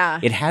place. Yeah.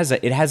 It has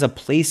a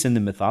place in the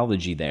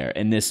mythology there.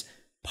 And this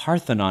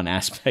Parthenon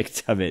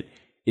aspect of it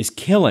is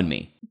killing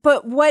me.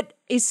 But what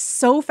is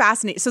so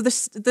fascinating? So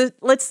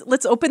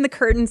let's open the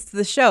curtains to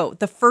the show.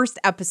 The first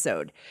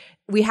episode,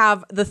 we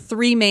have the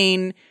three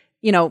main,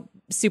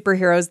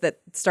 superheroes that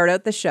start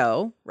out the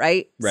show,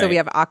 right? So we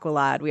have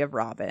Aqualad, we have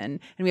Robin,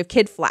 and we have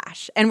Kid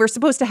Flash, and we're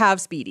supposed to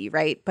have Speedy,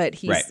 right? But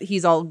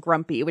he's all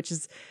grumpy, which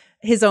is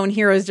his own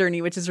hero's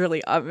journey, which is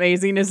really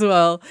amazing as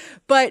well.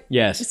 But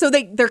so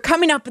they're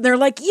coming up and they're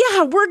like,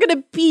 yeah, we're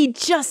gonna be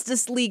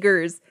Justice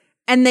Leaguers,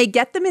 and they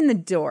get them in the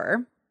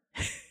door.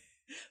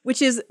 Which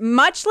is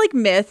much like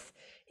myth.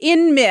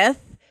 In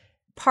myth,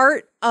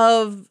 part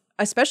of,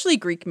 especially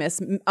Greek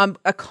myths,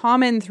 a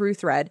common through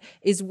thread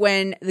is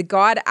when the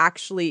god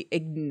actually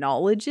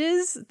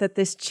acknowledges that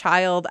this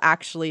child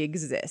actually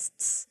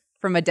exists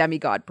from a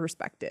demigod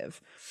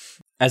perspective.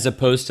 As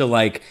opposed to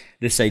like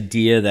this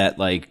idea that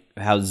like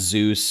how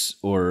Zeus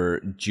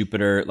or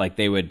Jupiter, like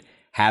they would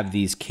have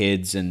these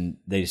kids and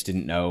they just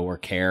didn't know or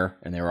care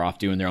and they were off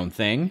doing their own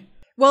thing.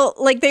 Well,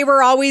 like they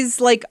were always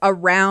like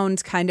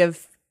around kind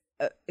of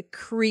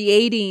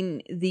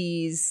creating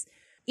these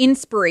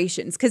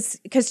inspirations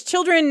because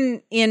children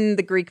in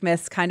the Greek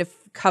myths kind of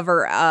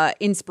cover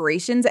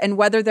inspirations, and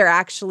whether they're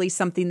actually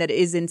something that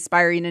is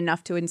inspiring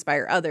enough to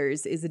inspire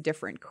others is a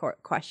different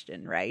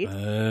question, right?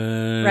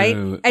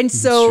 Right? And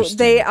so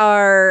they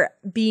are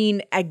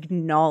being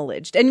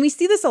acknowledged. And we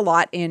see this a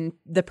lot in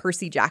the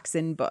Percy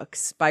Jackson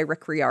books by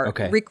Rick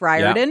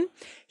Riordan. Yeah.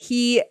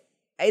 He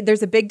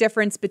there's a big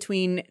difference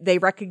between they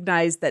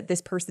recognize that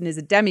this person is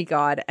a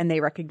demigod and they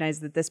recognize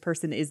that this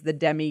person is the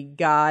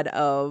demigod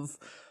of,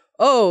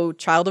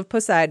 child of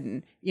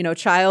Poseidon,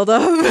 child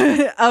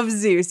of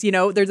Zeus.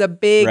 There's a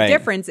big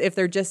difference if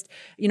they're just,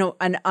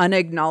 an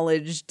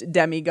unacknowledged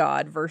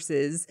demigod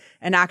versus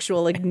an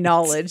actual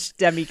acknowledged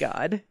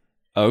demigod.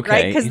 Okay.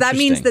 Right? Because that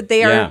means that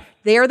they are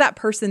that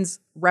person's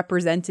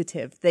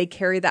representative. They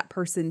carry that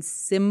person's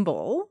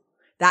symbol.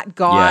 That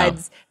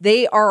gods,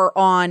 they are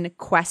on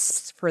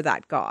quests for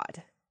that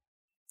god.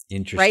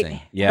 Interesting.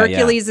 Right? Yeah,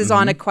 Hercules is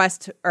on a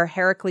quest, or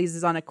Heracles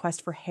is on a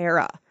quest for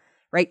Hera,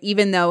 right?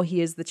 Even though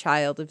he is the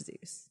child of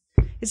Zeus.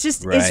 It's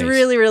just, it's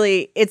really,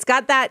 really, it's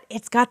got that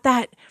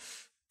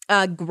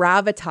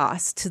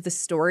gravitas to the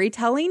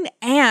storytelling,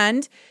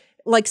 and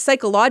like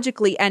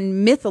psychologically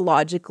and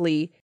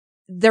mythologically,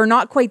 they're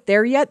not quite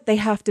there yet. They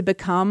have to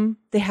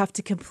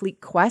complete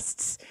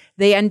quests.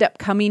 They end up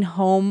coming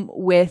home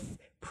with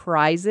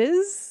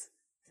prizes.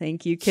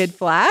 Thank you, Kid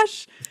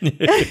Flash.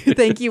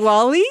 Thank you,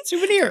 Wally.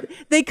 Souvenir.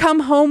 They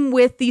come home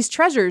with these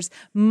treasures,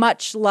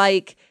 much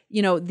like,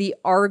 the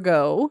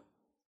Argo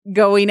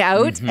going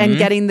out and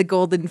getting the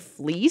golden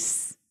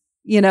fleece.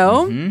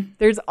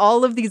 There's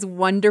all of these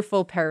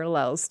wonderful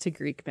parallels to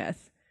Greek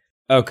myth.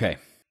 Okay.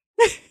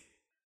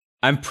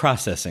 I'm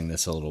processing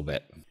this a little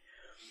bit.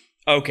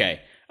 Okay.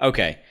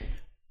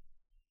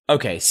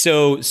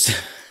 So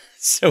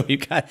you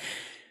got...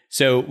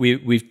 So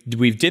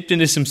we've dipped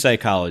into some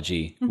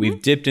psychology.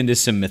 We've dipped into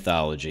some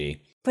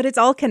mythology. But it's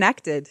all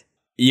connected.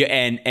 Yeah,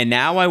 and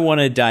now I want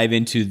to dive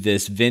into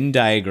this Venn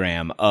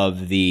diagram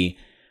of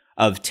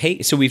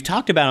so we've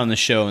talked about on the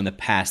show in the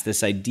past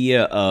this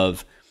idea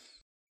of,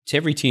 to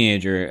every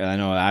teenager, I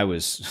know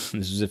this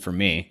is it for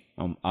me.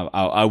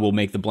 I will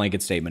make the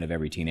blanket statement of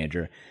every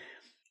teenager.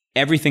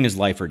 Everything is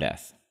life or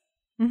death.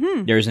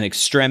 There's an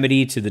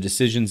extremity to the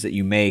decisions that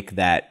you make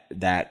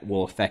that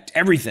will affect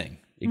everything.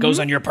 It goes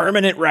on your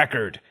permanent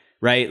record,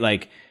 right?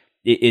 Like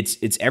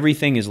it's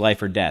everything is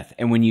life or death.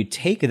 And when you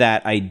take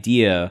that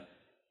idea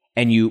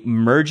and you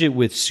merge it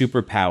with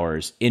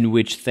superpowers in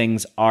which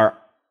things are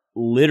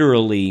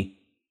literally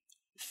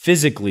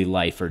physically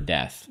life or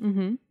death,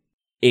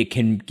 it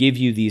can give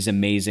you these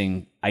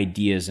amazing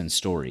ideas and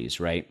stories,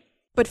 right?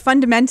 But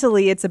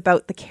fundamentally, it's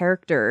about the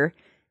character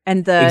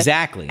and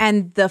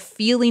the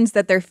feelings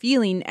that they're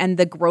feeling and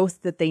the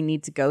growth that they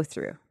need to go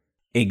through.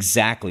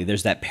 Exactly.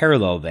 There's that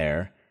parallel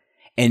there.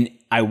 And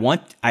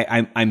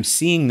I'm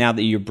seeing now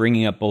that you're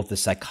bringing up both the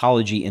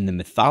psychology and the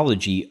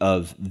mythology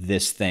of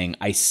this thing.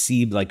 I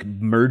see like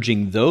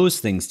merging those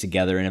things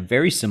together in a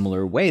very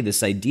similar way.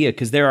 This idea,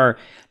 because there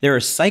are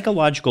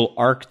psychological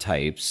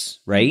archetypes,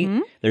 right?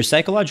 There's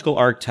psychological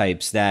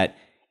archetypes that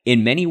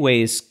in many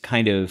ways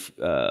kind of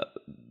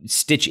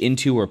stitch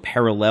into or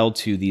parallel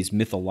to these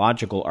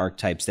mythological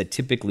archetypes that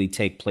typically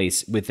take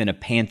place within a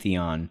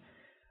pantheon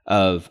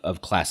of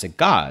classic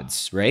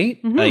gods, right?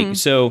 Like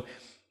so.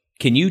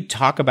 Can you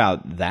talk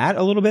about that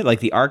a little bit? Like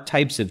the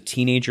archetypes of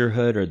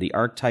teenagerhood or the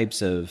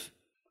archetypes of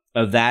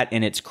that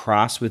and its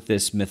cross with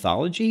this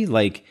mythology?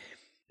 Like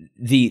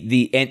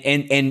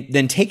and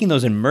then taking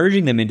those and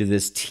merging them into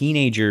this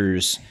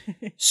teenager's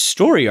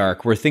story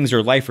arc where things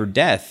are life or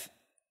death.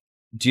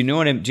 Do you know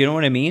what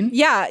I mean?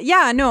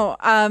 Yeah, no.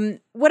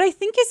 What I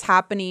think is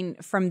happening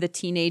from the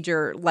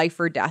teenager life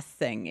or death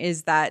thing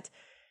is that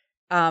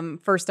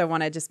first, I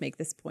want to just make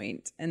this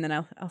point, and then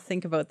I'll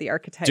think about the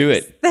archetypes. Do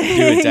it.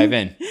 Dive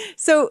in.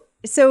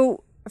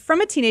 So from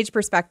a teenage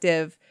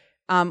perspective,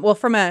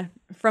 from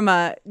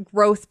a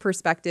growth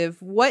perspective,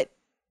 what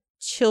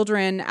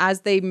children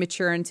as they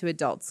mature into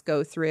adults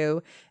go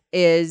through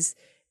is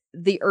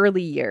the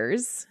early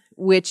years,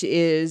 which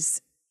is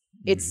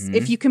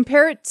if you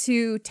compare it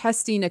to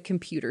testing a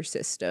computer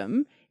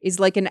system, is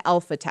like an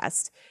alpha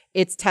test.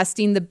 It's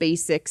testing the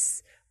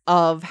basics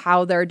of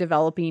how they're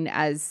developing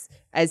as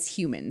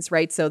humans,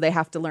 right? So they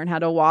have to learn how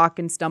to walk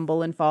and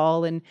stumble and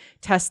fall and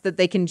test that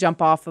they can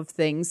jump off of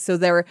things. So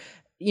they're,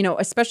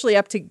 especially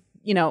up to,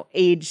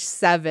 age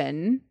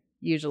 7,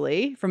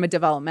 usually from a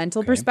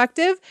developmental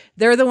perspective,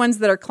 they're the ones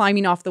that are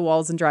climbing off the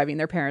walls and driving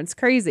their parents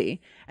crazy.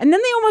 And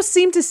then they almost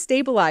seem to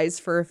stabilize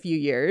for a few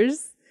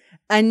years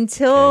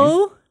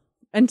until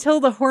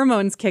the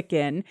hormones kick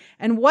in.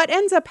 And what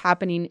ends up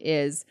happening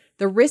is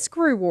the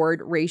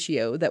risk-reward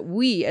ratio that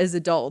we as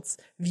adults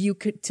view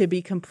to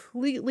be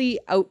completely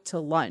out to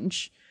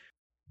lunch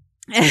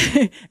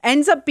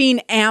ends up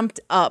being amped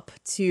up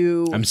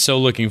to... I'm so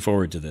looking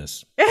forward to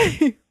this.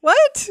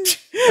 What?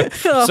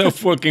 So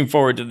looking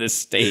forward to this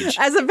stage.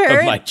 As a parent,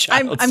 of my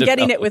child's I'm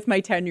getting it with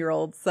my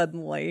 10-year-old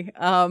suddenly.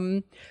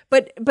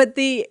 But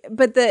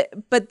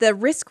the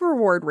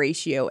risk-reward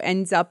ratio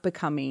ends up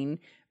becoming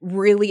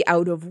really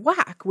out of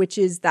whack, which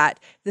is that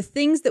the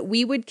things that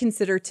we would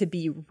consider to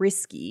be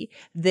risky,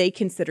 they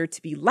consider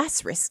to be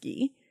less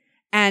risky.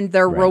 And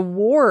their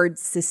reward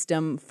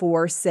system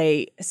for,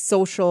 say,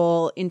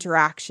 social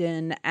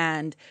interaction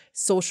and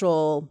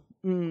social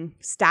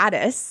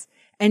status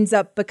ends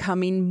up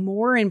becoming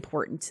more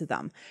important to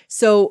them.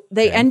 So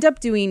they end up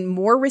doing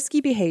more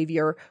risky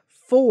behavior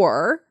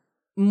for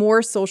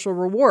more social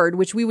reward,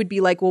 which we would be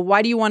like, well,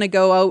 why do you want to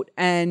go out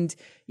and,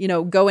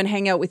 go and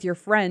hang out with your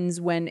friends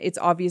when it's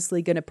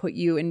obviously going to put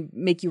you and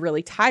make you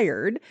really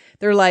tired?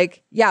 They're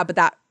like, yeah, but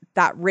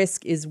that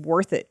risk is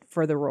worth it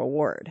for the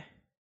reward,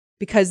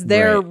 because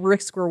their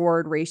risk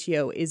reward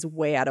ratio is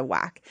way out of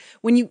whack.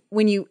 When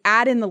you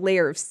add in the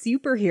layer of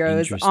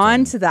superheroes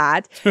onto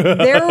that,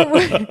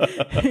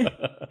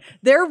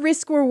 their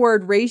risk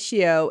reward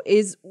ratio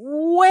is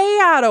way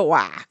out of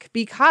whack,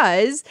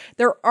 because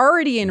they're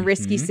already in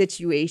risky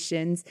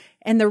situations,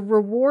 and the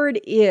reward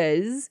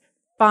is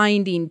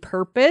finding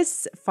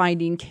purpose,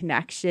 finding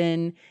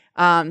connection.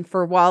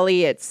 For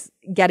Wally, it's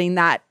getting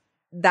that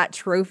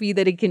trophy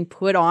that it can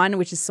put on,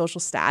 which is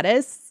social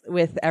status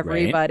with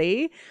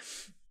everybody.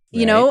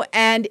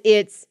 And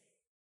it's,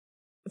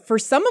 for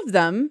some of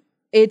them,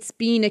 it's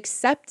being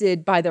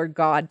accepted by their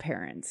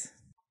godparents,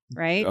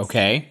 right?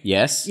 Okay.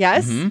 Yes.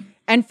 Yes. Mm-hmm.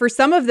 And for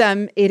some of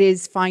them, it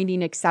is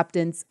finding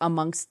acceptance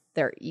amongst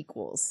their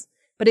equals.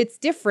 But it's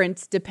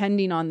different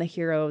depending on the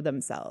hero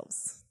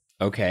themselves.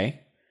 Okay.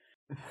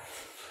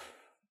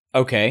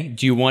 Okay.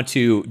 Do you want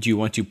to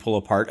pull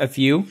apart a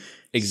few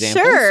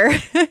examples? Sure.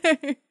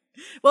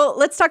 Well,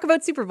 let's talk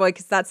about Superboy,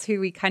 because that's who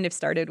we kind of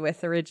started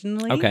with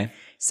originally. Okay.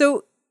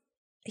 So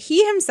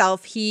he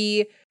himself,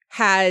 he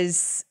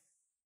has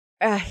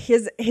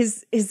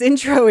his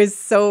intro is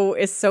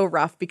so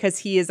rough, because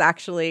he is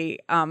actually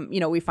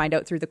we find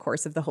out through the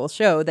course of the whole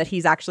show that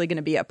he's actually going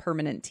to be a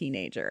permanent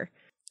teenager,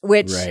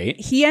 which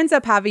he ends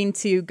up having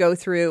to go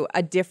through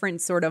a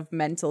different sort of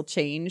mental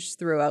change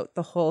throughout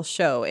the whole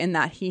show, in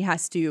that he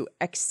has to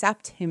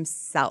accept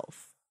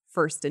himself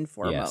first and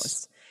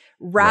foremost,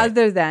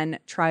 rather than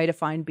try to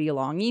find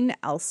belonging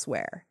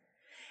elsewhere.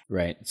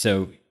 Right.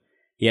 So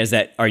he has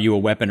that "are you a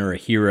weapon or a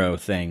hero"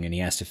 thing, and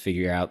he has to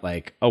figure out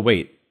like, oh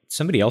wait,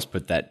 somebody else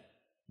put that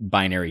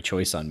binary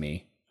choice on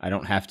me. I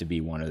don't have to be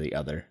one or the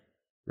other,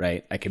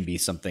 right? I can be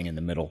something in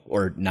the middle,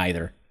 or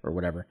neither, or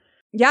whatever.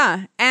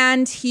 Yeah,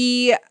 and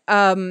he,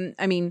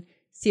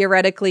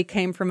 theoretically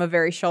came from a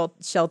very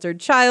sheltered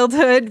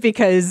childhood,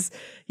 because,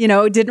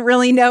 didn't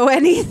really know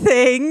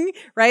anything,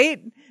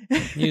 right?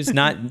 He was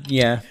not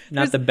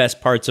the best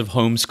parts of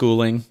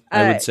homeschooling,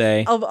 I would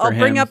say. I'll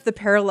bring up the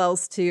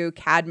parallels to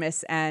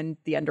Cadmus and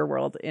the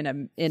underworld in a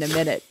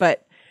minute,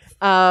 but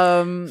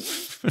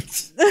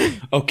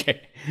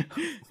okay,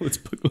 let's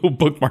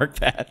bookmark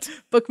that.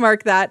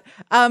 Bookmark that.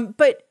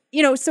 But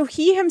so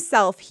he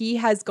himself, he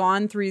has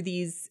gone through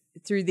these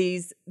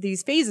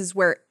phases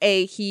where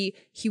he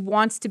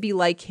wants to be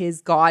like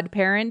his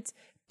godparent,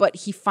 but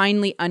he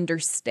finally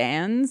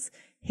understands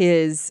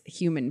his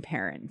human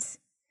parent.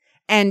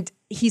 And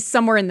he's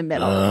somewhere in the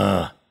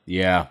middle.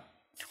 Yeah.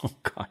 Oh,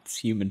 God, it's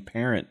human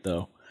parent,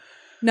 though.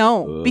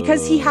 No,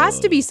 because he has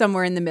to be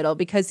somewhere in the middle,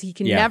 because he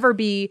can never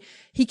be,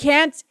 he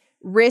can't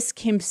risk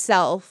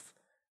himself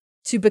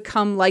to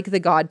become like the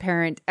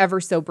godparent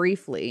ever so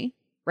briefly,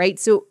 right?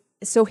 So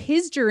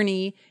his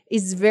journey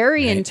is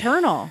very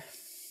internal.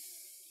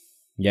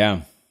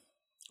 Yeah.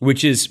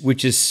 Which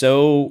is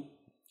so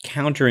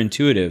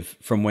counterintuitive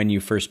from when you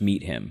first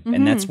meet him. Mm-hmm.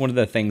 And that's one of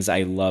the things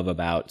I love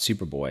about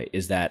Superboy,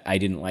 is that I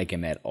didn't like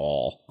him at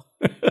all.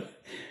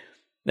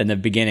 In the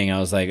beginning, I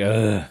was like,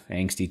 ugh,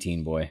 angsty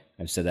teen boy.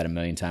 I've said that a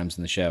million times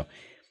in the show.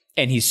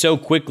 And he's so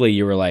quickly,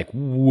 you were like,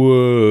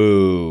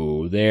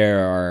 whoa,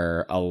 there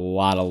are a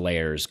lot of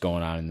layers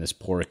going on in this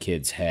poor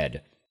kid's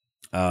head.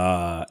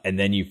 And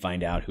then you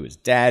find out who his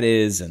dad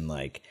is, and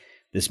like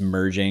this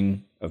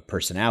merging of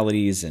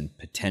personalities and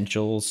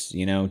potentials,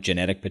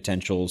 genetic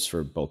potentials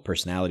for both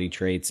personality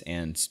traits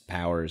and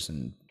powers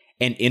and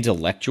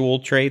intellectual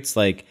traits.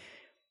 Like,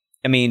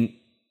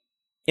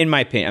 in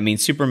my opinion,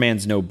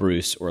 Superman's no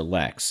Bruce or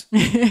Lex,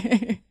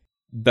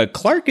 but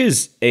Clark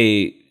is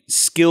a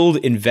skilled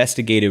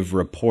investigative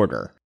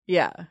reporter.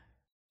 Yeah.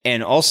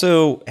 And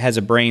also has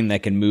a brain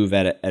that can move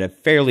at a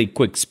fairly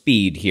quick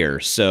speed here.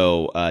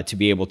 So to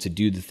be able to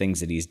do the things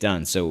that he's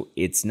done. So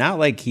it's not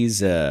like he's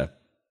the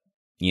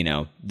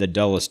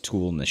dullest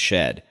tool in the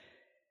shed.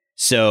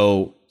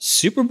 So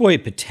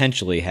Superboy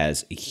potentially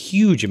has a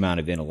huge amount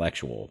of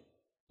intellectual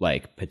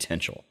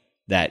potential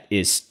that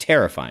is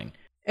terrifying.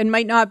 And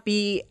might not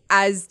be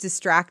as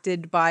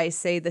distracted by,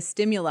 say, the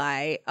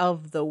stimuli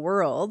of the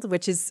world,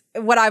 which is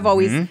what I've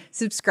always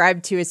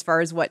subscribed to as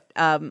far as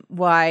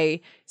why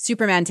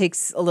Superman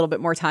takes a little bit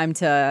more time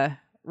to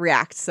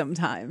react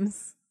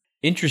sometimes.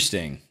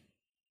 Interesting.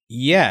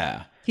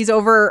 Yeah. He's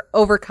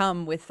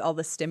overcome with all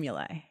the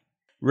stimuli.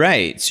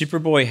 Right.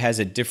 Superboy has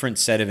a different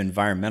set of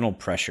environmental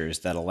pressures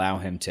that allow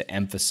him to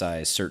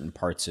emphasize certain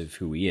parts of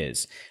who he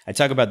is. I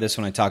talk about this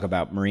when I talk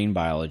about marine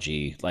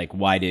biology. Like,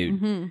 why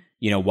do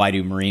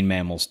marine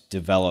mammals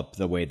develop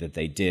the way that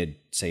they did,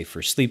 say,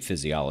 for sleep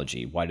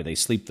physiology? Why do they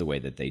sleep the way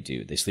that they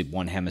do? They sleep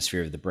one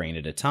hemisphere of the brain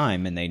at a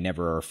time, and they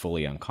never are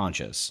fully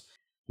unconscious.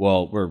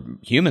 Well, we're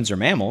humans or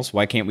mammals.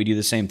 Why can't we do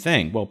the same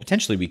thing? Well,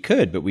 potentially we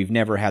could, but we've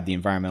never had the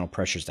environmental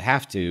pressures to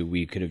have to.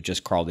 We could have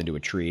just crawled into a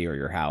tree or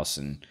your house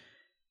and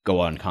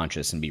go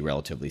unconscious and be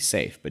relatively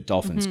safe, but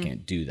dolphins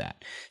can't do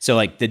that.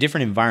 So the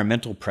different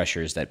environmental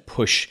pressures that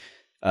push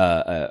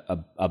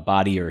a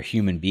body or a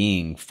human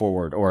being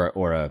forward,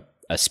 or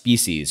a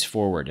species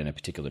forward in a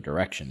particular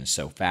direction, is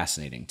so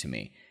fascinating to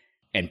me.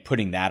 And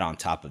putting that on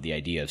top of the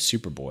idea of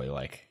Superboy,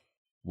 like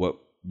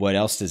what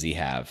else does he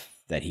have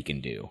that he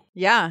can do?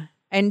 Yeah.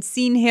 And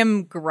seeing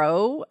him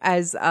grow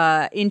as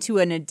into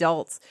an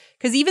adult,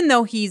 because even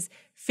though he's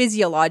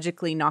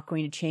physiologically not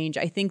going to change,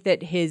 I think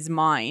that his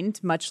mind,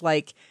 much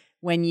like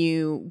when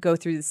you go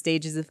through the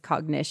stages of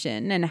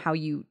cognition and how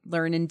you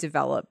learn and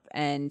develop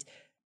and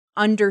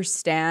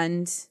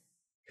understand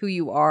who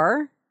you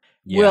are,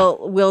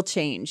 will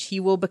change.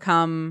 He will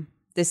become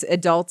this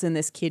adult in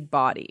this kid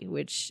body,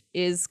 which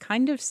is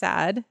kind of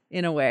sad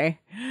in a way.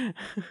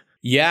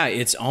 Yeah,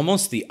 it's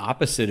almost the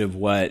opposite of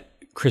what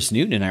Chris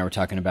Newton and I were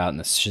talking about in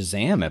the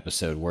Shazam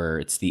episode, where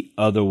it's the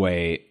other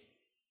way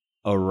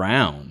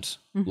around.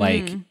 Mm-hmm.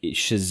 Like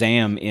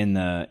Shazam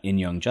in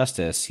Young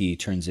Justice, he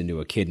turns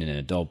into a kid in an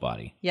adult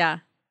body. Yeah.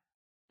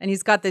 And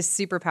he's got this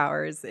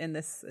superpowers in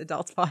this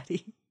adult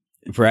body.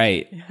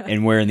 Right. Yeah.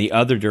 And where in the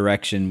other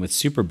direction with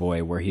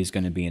Superboy, where he's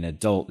going to be an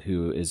adult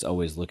who is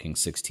always looking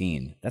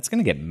 16, that's going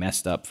to get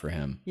messed up for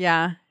him.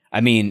 Yeah. I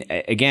mean,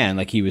 again,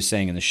 like he was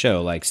saying in the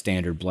show, like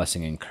standard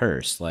blessing and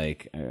curse.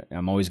 Like,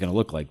 I'm always going to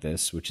look like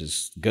this, which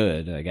is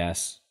good, I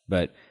guess.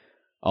 But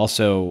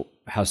also,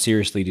 how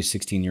seriously do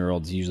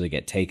 16-year-olds usually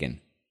get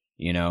taken?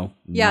 You know?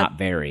 Yeah. Not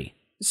very.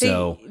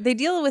 They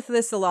deal with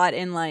this a lot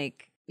in,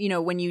 like, you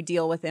know, when you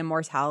deal with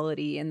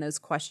immortality and those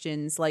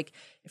questions, like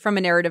from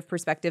a narrative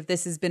perspective,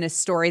 this has been a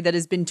story that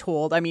has been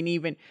told. I mean,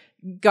 even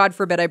God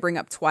forbid I bring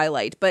up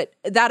Twilight, but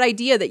that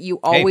idea that you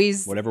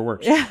always, whatever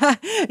works,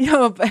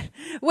 but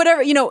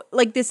whatever,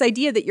 like this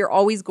idea that you're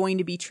always going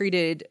to be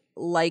treated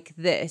like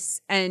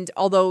this. And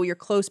although your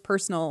close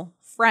personal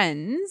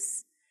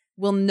friends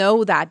will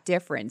know that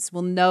difference,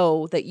 will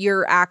know that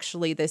you're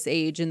actually this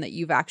age and that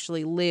you've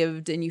actually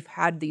lived and you've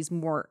had these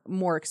more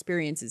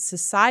experiences,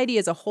 society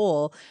as a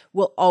whole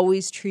will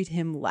always treat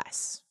him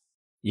less.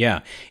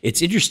 Yeah,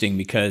 it's interesting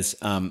because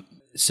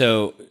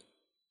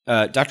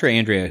Dr.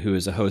 Andrea, who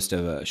is a host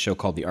of a show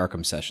called The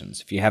Arkham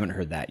Sessions, if you haven't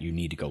heard that, you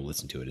need to go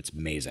listen to it. It's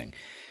amazing.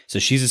 So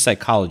she's a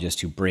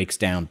psychologist who breaks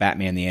down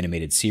Batman the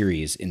Animated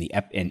Series in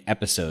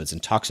episodes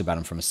and talks about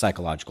them from a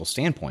psychological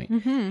standpoint.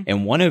 Mm-hmm.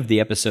 And one of the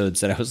episodes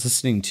that I was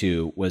listening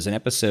to was an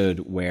episode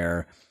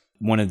where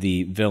one of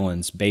the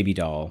villains, Baby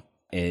Doll,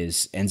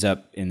 ends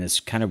up in this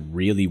kind of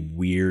really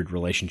weird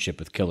relationship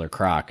with Killer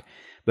Croc.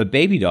 But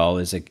Baby Doll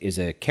is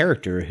a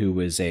character who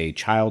was a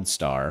child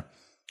star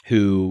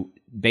who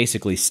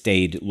basically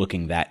stayed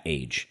looking that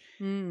age.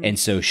 And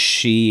so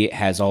she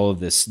has all of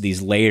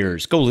these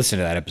layers. Go listen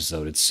to that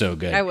episode. It's so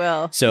good. I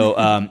will.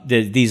 So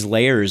these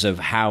layers of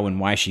how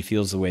and why she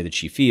feels the way that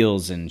she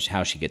feels and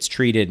how she gets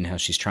treated and how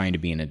she's trying to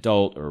be an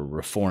adult or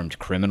reformed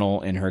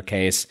criminal in her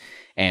case.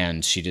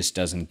 And she just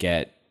doesn't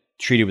get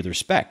treated with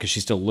respect because she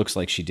still looks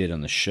like she did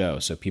on the show.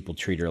 So people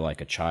treat her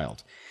like a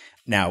child.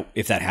 Now,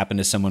 if that happened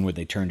to someone, would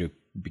they turn to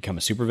become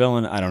a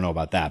supervillain? I don't know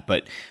about that.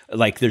 But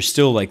like there's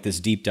still like this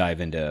deep dive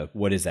into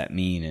what does that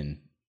mean and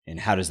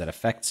how does that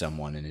affect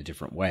someone in a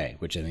different way,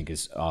 which I think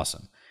is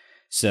awesome.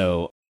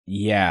 So,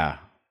 yeah.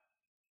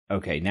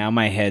 Okay, now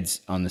my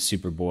head's on the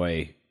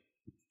Superboy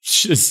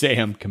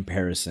Shazam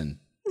comparison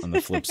on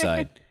the flip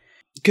side.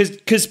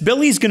 Because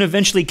Billy's going to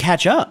eventually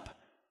catch up.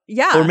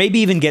 Yeah. Or maybe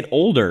even get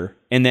older.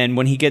 And then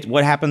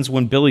what happens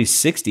when Billy's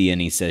 60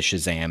 and he says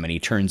Shazam and he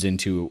turns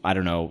into, I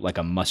don't know, like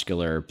a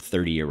muscular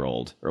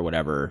 30-year-old or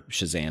whatever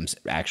Shazam's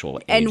actual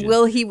age and is.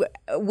 will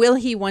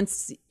he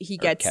once he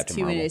gets Captain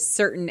to Marvel. a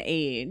certain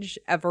age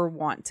ever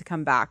want to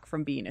come back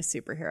from being a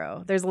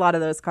superhero? There's a lot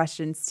of those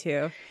questions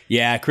too.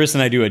 Yeah, Chris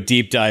and I do a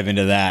deep dive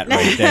into that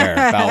right there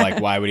about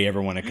like why would he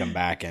ever want to come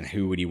back and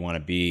who would he want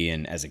to be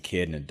and as a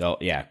kid and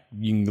adult. Yeah,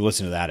 you can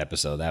listen to that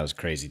episode. That was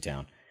crazy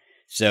town.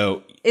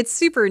 So it's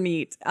super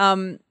neat.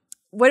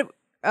 What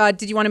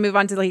did you want to move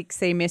on to, like,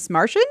 say, Miss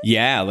Martian?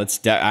 Yeah,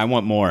 I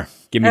want more.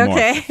 Give me more.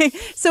 Okay.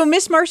 So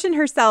Miss Martian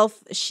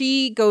herself,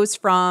 she goes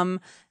from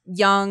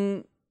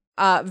young,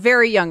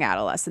 very young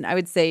adolescent. I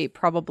would say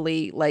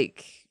probably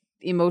like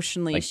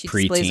emotionally, like she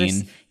preteen.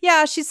 displays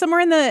her. She's somewhere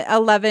in the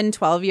 11,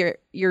 12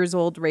 years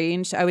old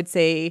range. I would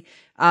say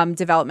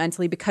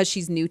developmentally, because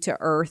she's new to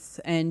Earth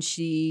and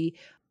she.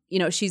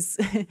 She's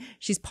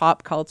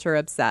pop culture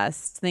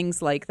obsessed,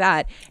 things like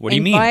that. What do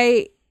you mean?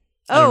 I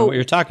don't know what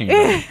you're talking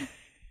about.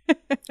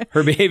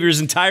 Her behavior is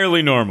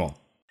entirely normal.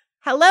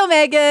 Hello,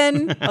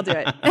 Megan. I'll do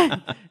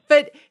it.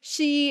 But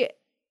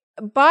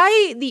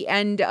by the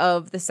end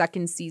of the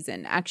second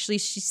season, actually,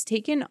 she's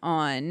taken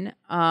on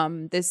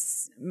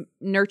this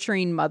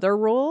nurturing mother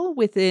role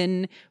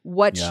within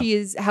what she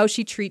is, how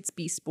she treats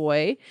Beast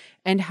Boy,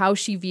 and how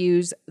she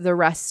views the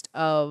rest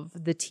of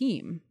the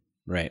team.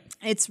 Right.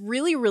 It's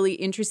really, really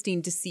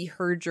interesting to see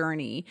her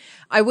journey.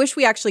 I wish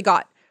we actually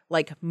got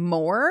like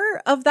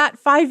more of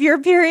that 5-year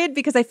period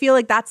because I feel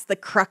like that's the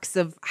crux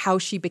of how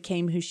she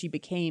became who she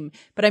became.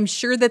 But I'm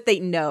sure that they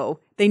know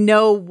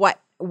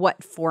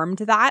what formed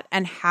that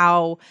and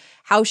how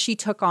she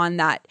took on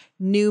that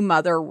new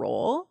mother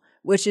role,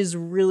 which is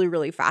really,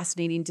 really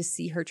fascinating to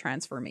see her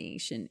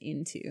transformation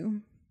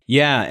into.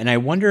 Yeah, and I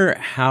wonder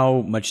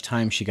how much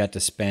time she got to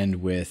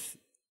spend with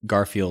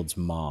Garfield's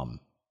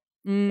mom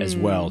as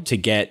well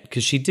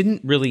because she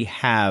didn't really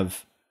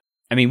have,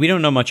 I mean, we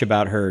don't know much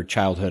about her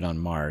childhood on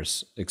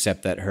Mars,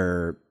 except that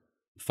her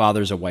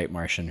father's a white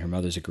Martian, her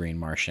mother's a green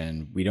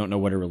Martian. We don't know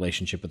what her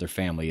relationship with her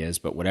family is,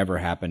 but whatever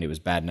happened, it was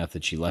bad enough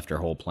that she left her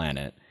whole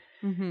planet.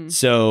 Mm-hmm.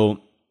 So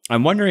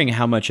I'm wondering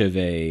how much of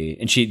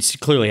and she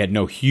clearly had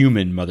no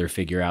human mother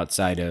figure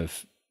outside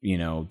of,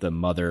 the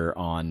mother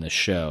on the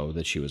show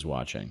that she was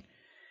watching.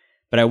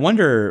 But I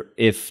wonder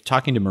if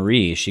talking to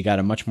Marie, she got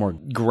a much more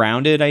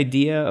grounded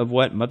idea of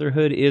what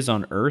motherhood is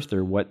on Earth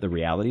or what the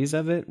realities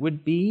of it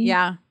would be.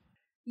 Yeah.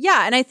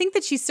 Yeah, and I think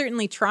that she's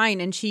certainly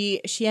trying, and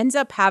she ends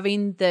up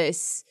having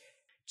this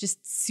just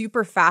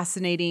super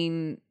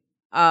fascinating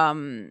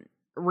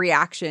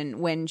reaction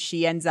when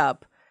she ends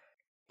up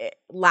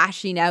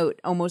lashing out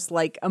almost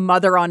like a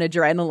mother on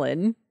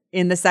adrenaline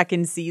in the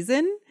second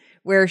season,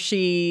 where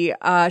she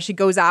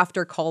goes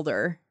after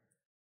Calder.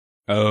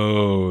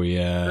 Oh,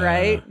 yeah.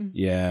 Right?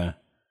 Yeah.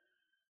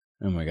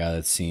 Oh, my God.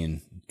 That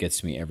scene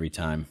gets me every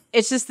time.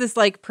 It's just this,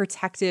 like,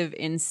 protective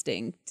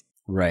instinct.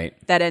 Right.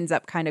 That ends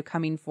up kind of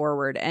coming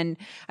forward. And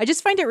I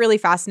just find it really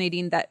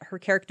fascinating that her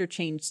character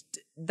changed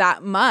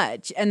that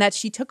much and that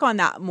she took on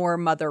that more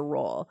mother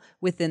role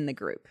within the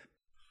group.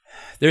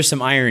 There's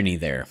some irony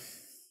there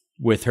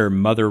with her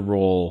mother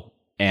role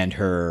and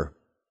her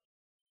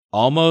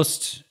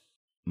almost...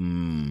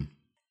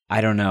 I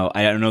don't know.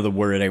 I don't know the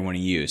word I want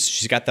to use.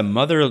 She's got the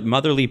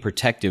motherly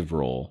protective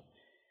role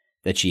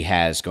that she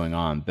has going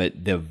on,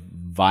 but the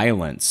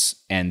violence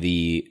and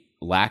the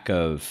lack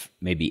of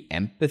maybe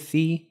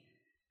empathy,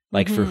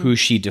 like for who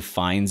she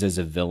defines as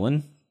a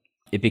villain,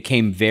 it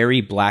became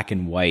very black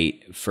and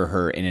white for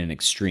her in an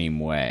extreme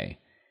way.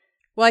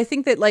 Well, I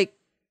think that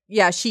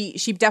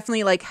she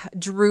definitely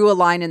drew a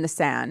line in the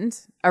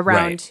sand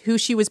around who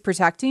she was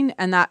protecting,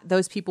 and that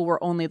those people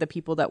were only the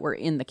people that were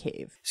in the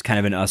cave. It's kind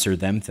of an us or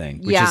them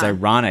thing, which is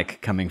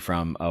ironic coming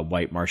from a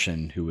white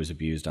Martian who was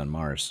abused on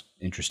Mars.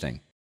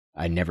 Interesting.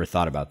 I never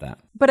thought about that.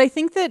 But I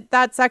think that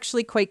that's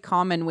actually quite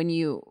common when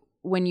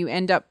you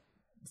end up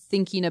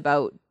thinking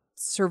about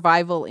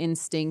survival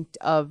instinct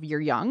of your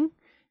young.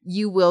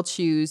 You will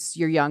choose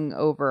your young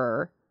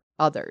over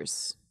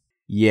others.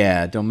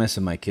 Yeah, don't mess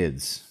with my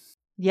kids.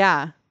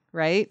 Yeah.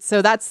 Right.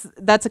 So that's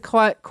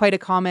quite a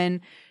common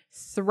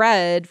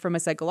thread from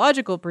a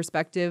psychological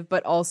perspective,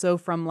 but also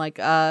from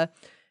tribalism,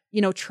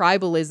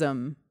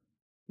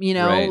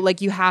 Right.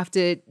 like you have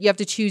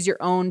to choose your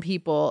own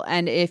people.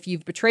 And if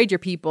you've betrayed your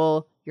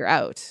people, you're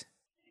out.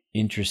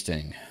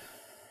 Interesting.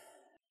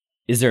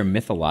 Is there a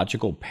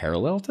mythological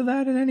parallel to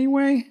that in any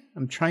way?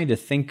 I'm trying to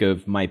think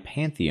of my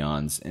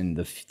pantheons and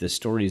the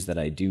stories that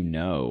I do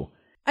know.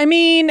 I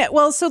mean,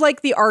 well, so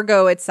the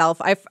Argo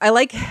itself,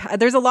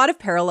 there's a lot of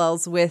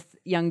parallels with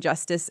Young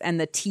Justice and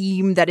the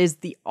team that is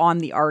on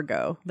the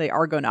Argo, the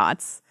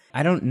Argonauts.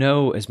 I don't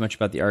know as much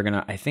about the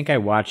Argonaut. I think I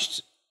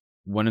watched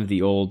one of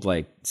the old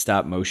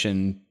stop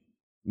motion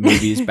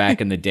movies back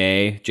in the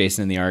day,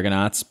 Jason and the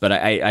Argonauts, but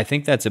I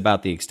think that's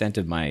about the extent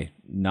of my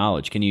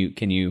knowledge. Can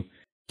you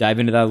dive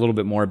into that a little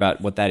bit more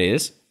about what that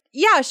is?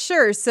 Yeah,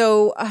 sure.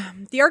 So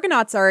the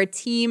Argonauts are a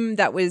team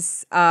that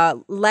was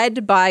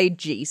led by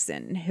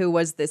Jason, who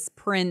was this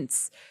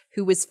prince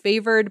who was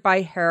favored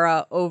by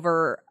Hera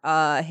over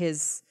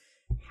his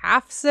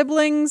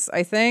half-siblings,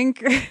 I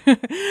think.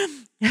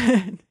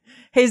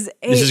 This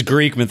is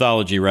Greek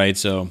mythology, right?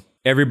 So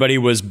everybody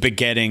was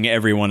begetting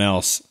everyone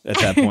else at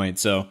that point,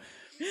 so...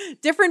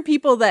 different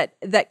people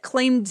that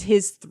claimed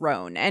his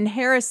throne. And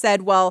Hera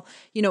said, well,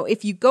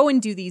 if you go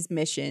and do these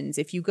missions,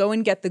 if you go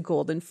and get the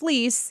golden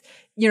fleece,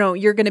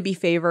 you're going to be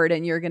favored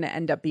and you're going to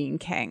end up being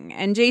king.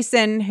 And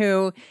Jason,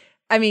 who,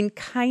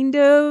 kind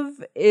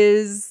of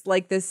is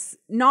this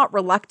not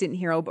reluctant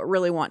hero, but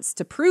really wants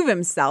to prove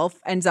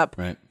himself, ends up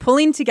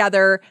pulling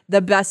together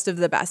the best of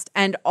the best.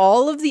 And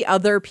all of the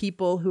other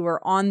people who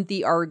are on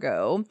the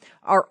Argo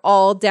are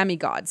all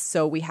demigods.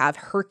 So we have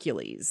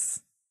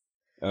Hercules.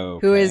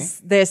 Okay. Who is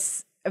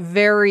this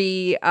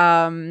very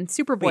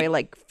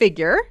Superboy-like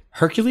figure.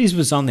 Hercules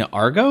was on the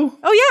Argo?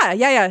 Oh,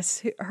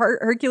 yes.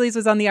 Hercules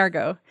was on the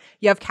Argo.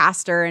 You have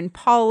Castor and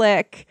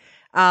Pollux.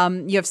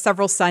 You have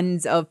several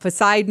sons of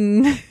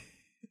Poseidon.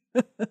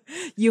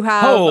 You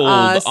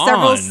have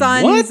several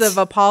sons of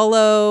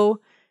Apollo.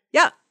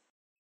 Yeah.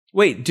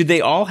 Wait, do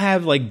they all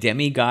have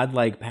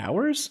demigod-like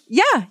powers?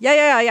 Yeah.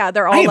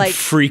 They're all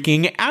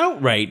freaking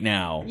out right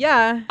now.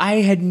 Yeah.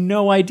 I had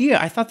no idea.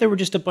 I thought they were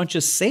just a bunch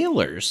of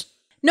sailors.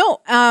 No,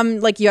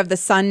 you have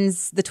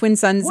the twin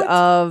sons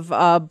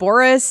of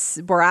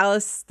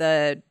Borealis,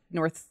 the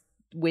north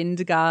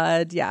wind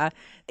god. Yeah.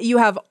 You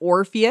have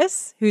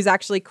Orpheus, who's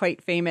actually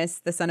quite famous,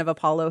 the son of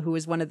Apollo, who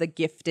was one of the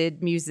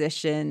gifted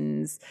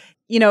musicians.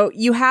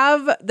 You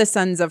have the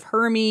sons of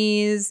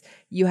Hermes,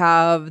 you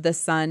have the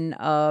son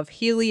of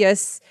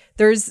Helios.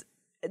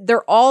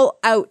 They're all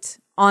out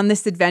on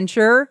this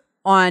adventure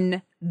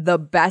on the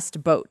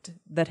best boat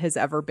that has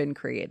ever been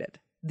created,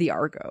 the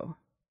Argo.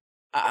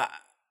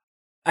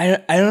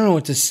 I don't know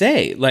what to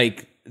say.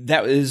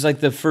 that is like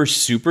the first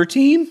super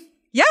team?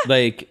 Yeah.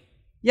 Like,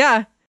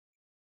 Yeah.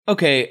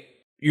 okay,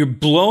 you're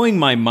blowing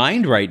my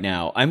mind right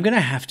now. I'm going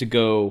to have to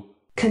go.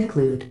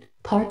 Conclude.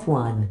 Part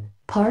 1.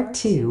 Part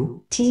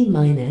 2.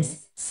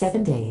 T-minus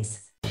 7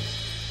 days.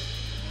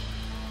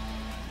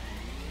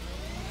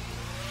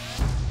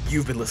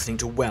 You've been listening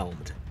to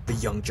Whelmed, the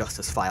Young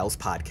Justice Files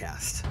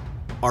podcast.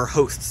 Our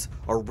hosts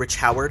are Rich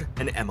Howard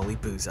and Emily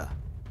Booza.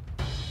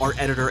 Our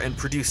editor and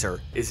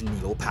producer is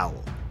Neil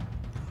Powell.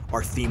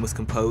 Our theme was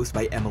composed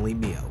by Emily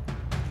Mio.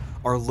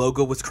 Our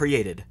logo was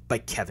created by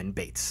Kevin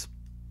Bates.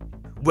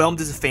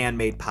 Whelmed is a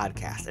fan-made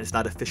podcast and is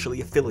not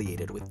officially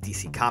affiliated with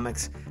DC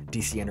Comics,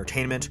 DC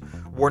Entertainment,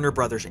 Warner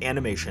Brothers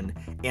Animation,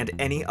 and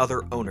any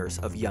other owners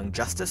of Young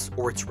Justice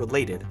or its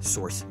related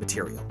source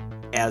material.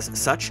 As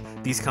such,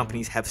 these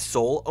companies have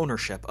sole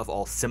ownership of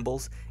all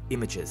symbols,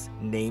 images,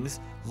 names,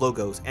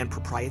 logos, and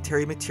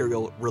proprietary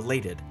material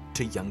related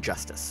to Young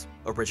Justice.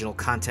 Original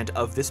content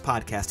of this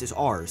podcast is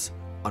ours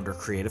under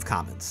Creative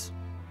Commons.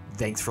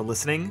 Thanks for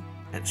listening,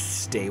 and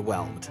stay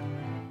whelmed.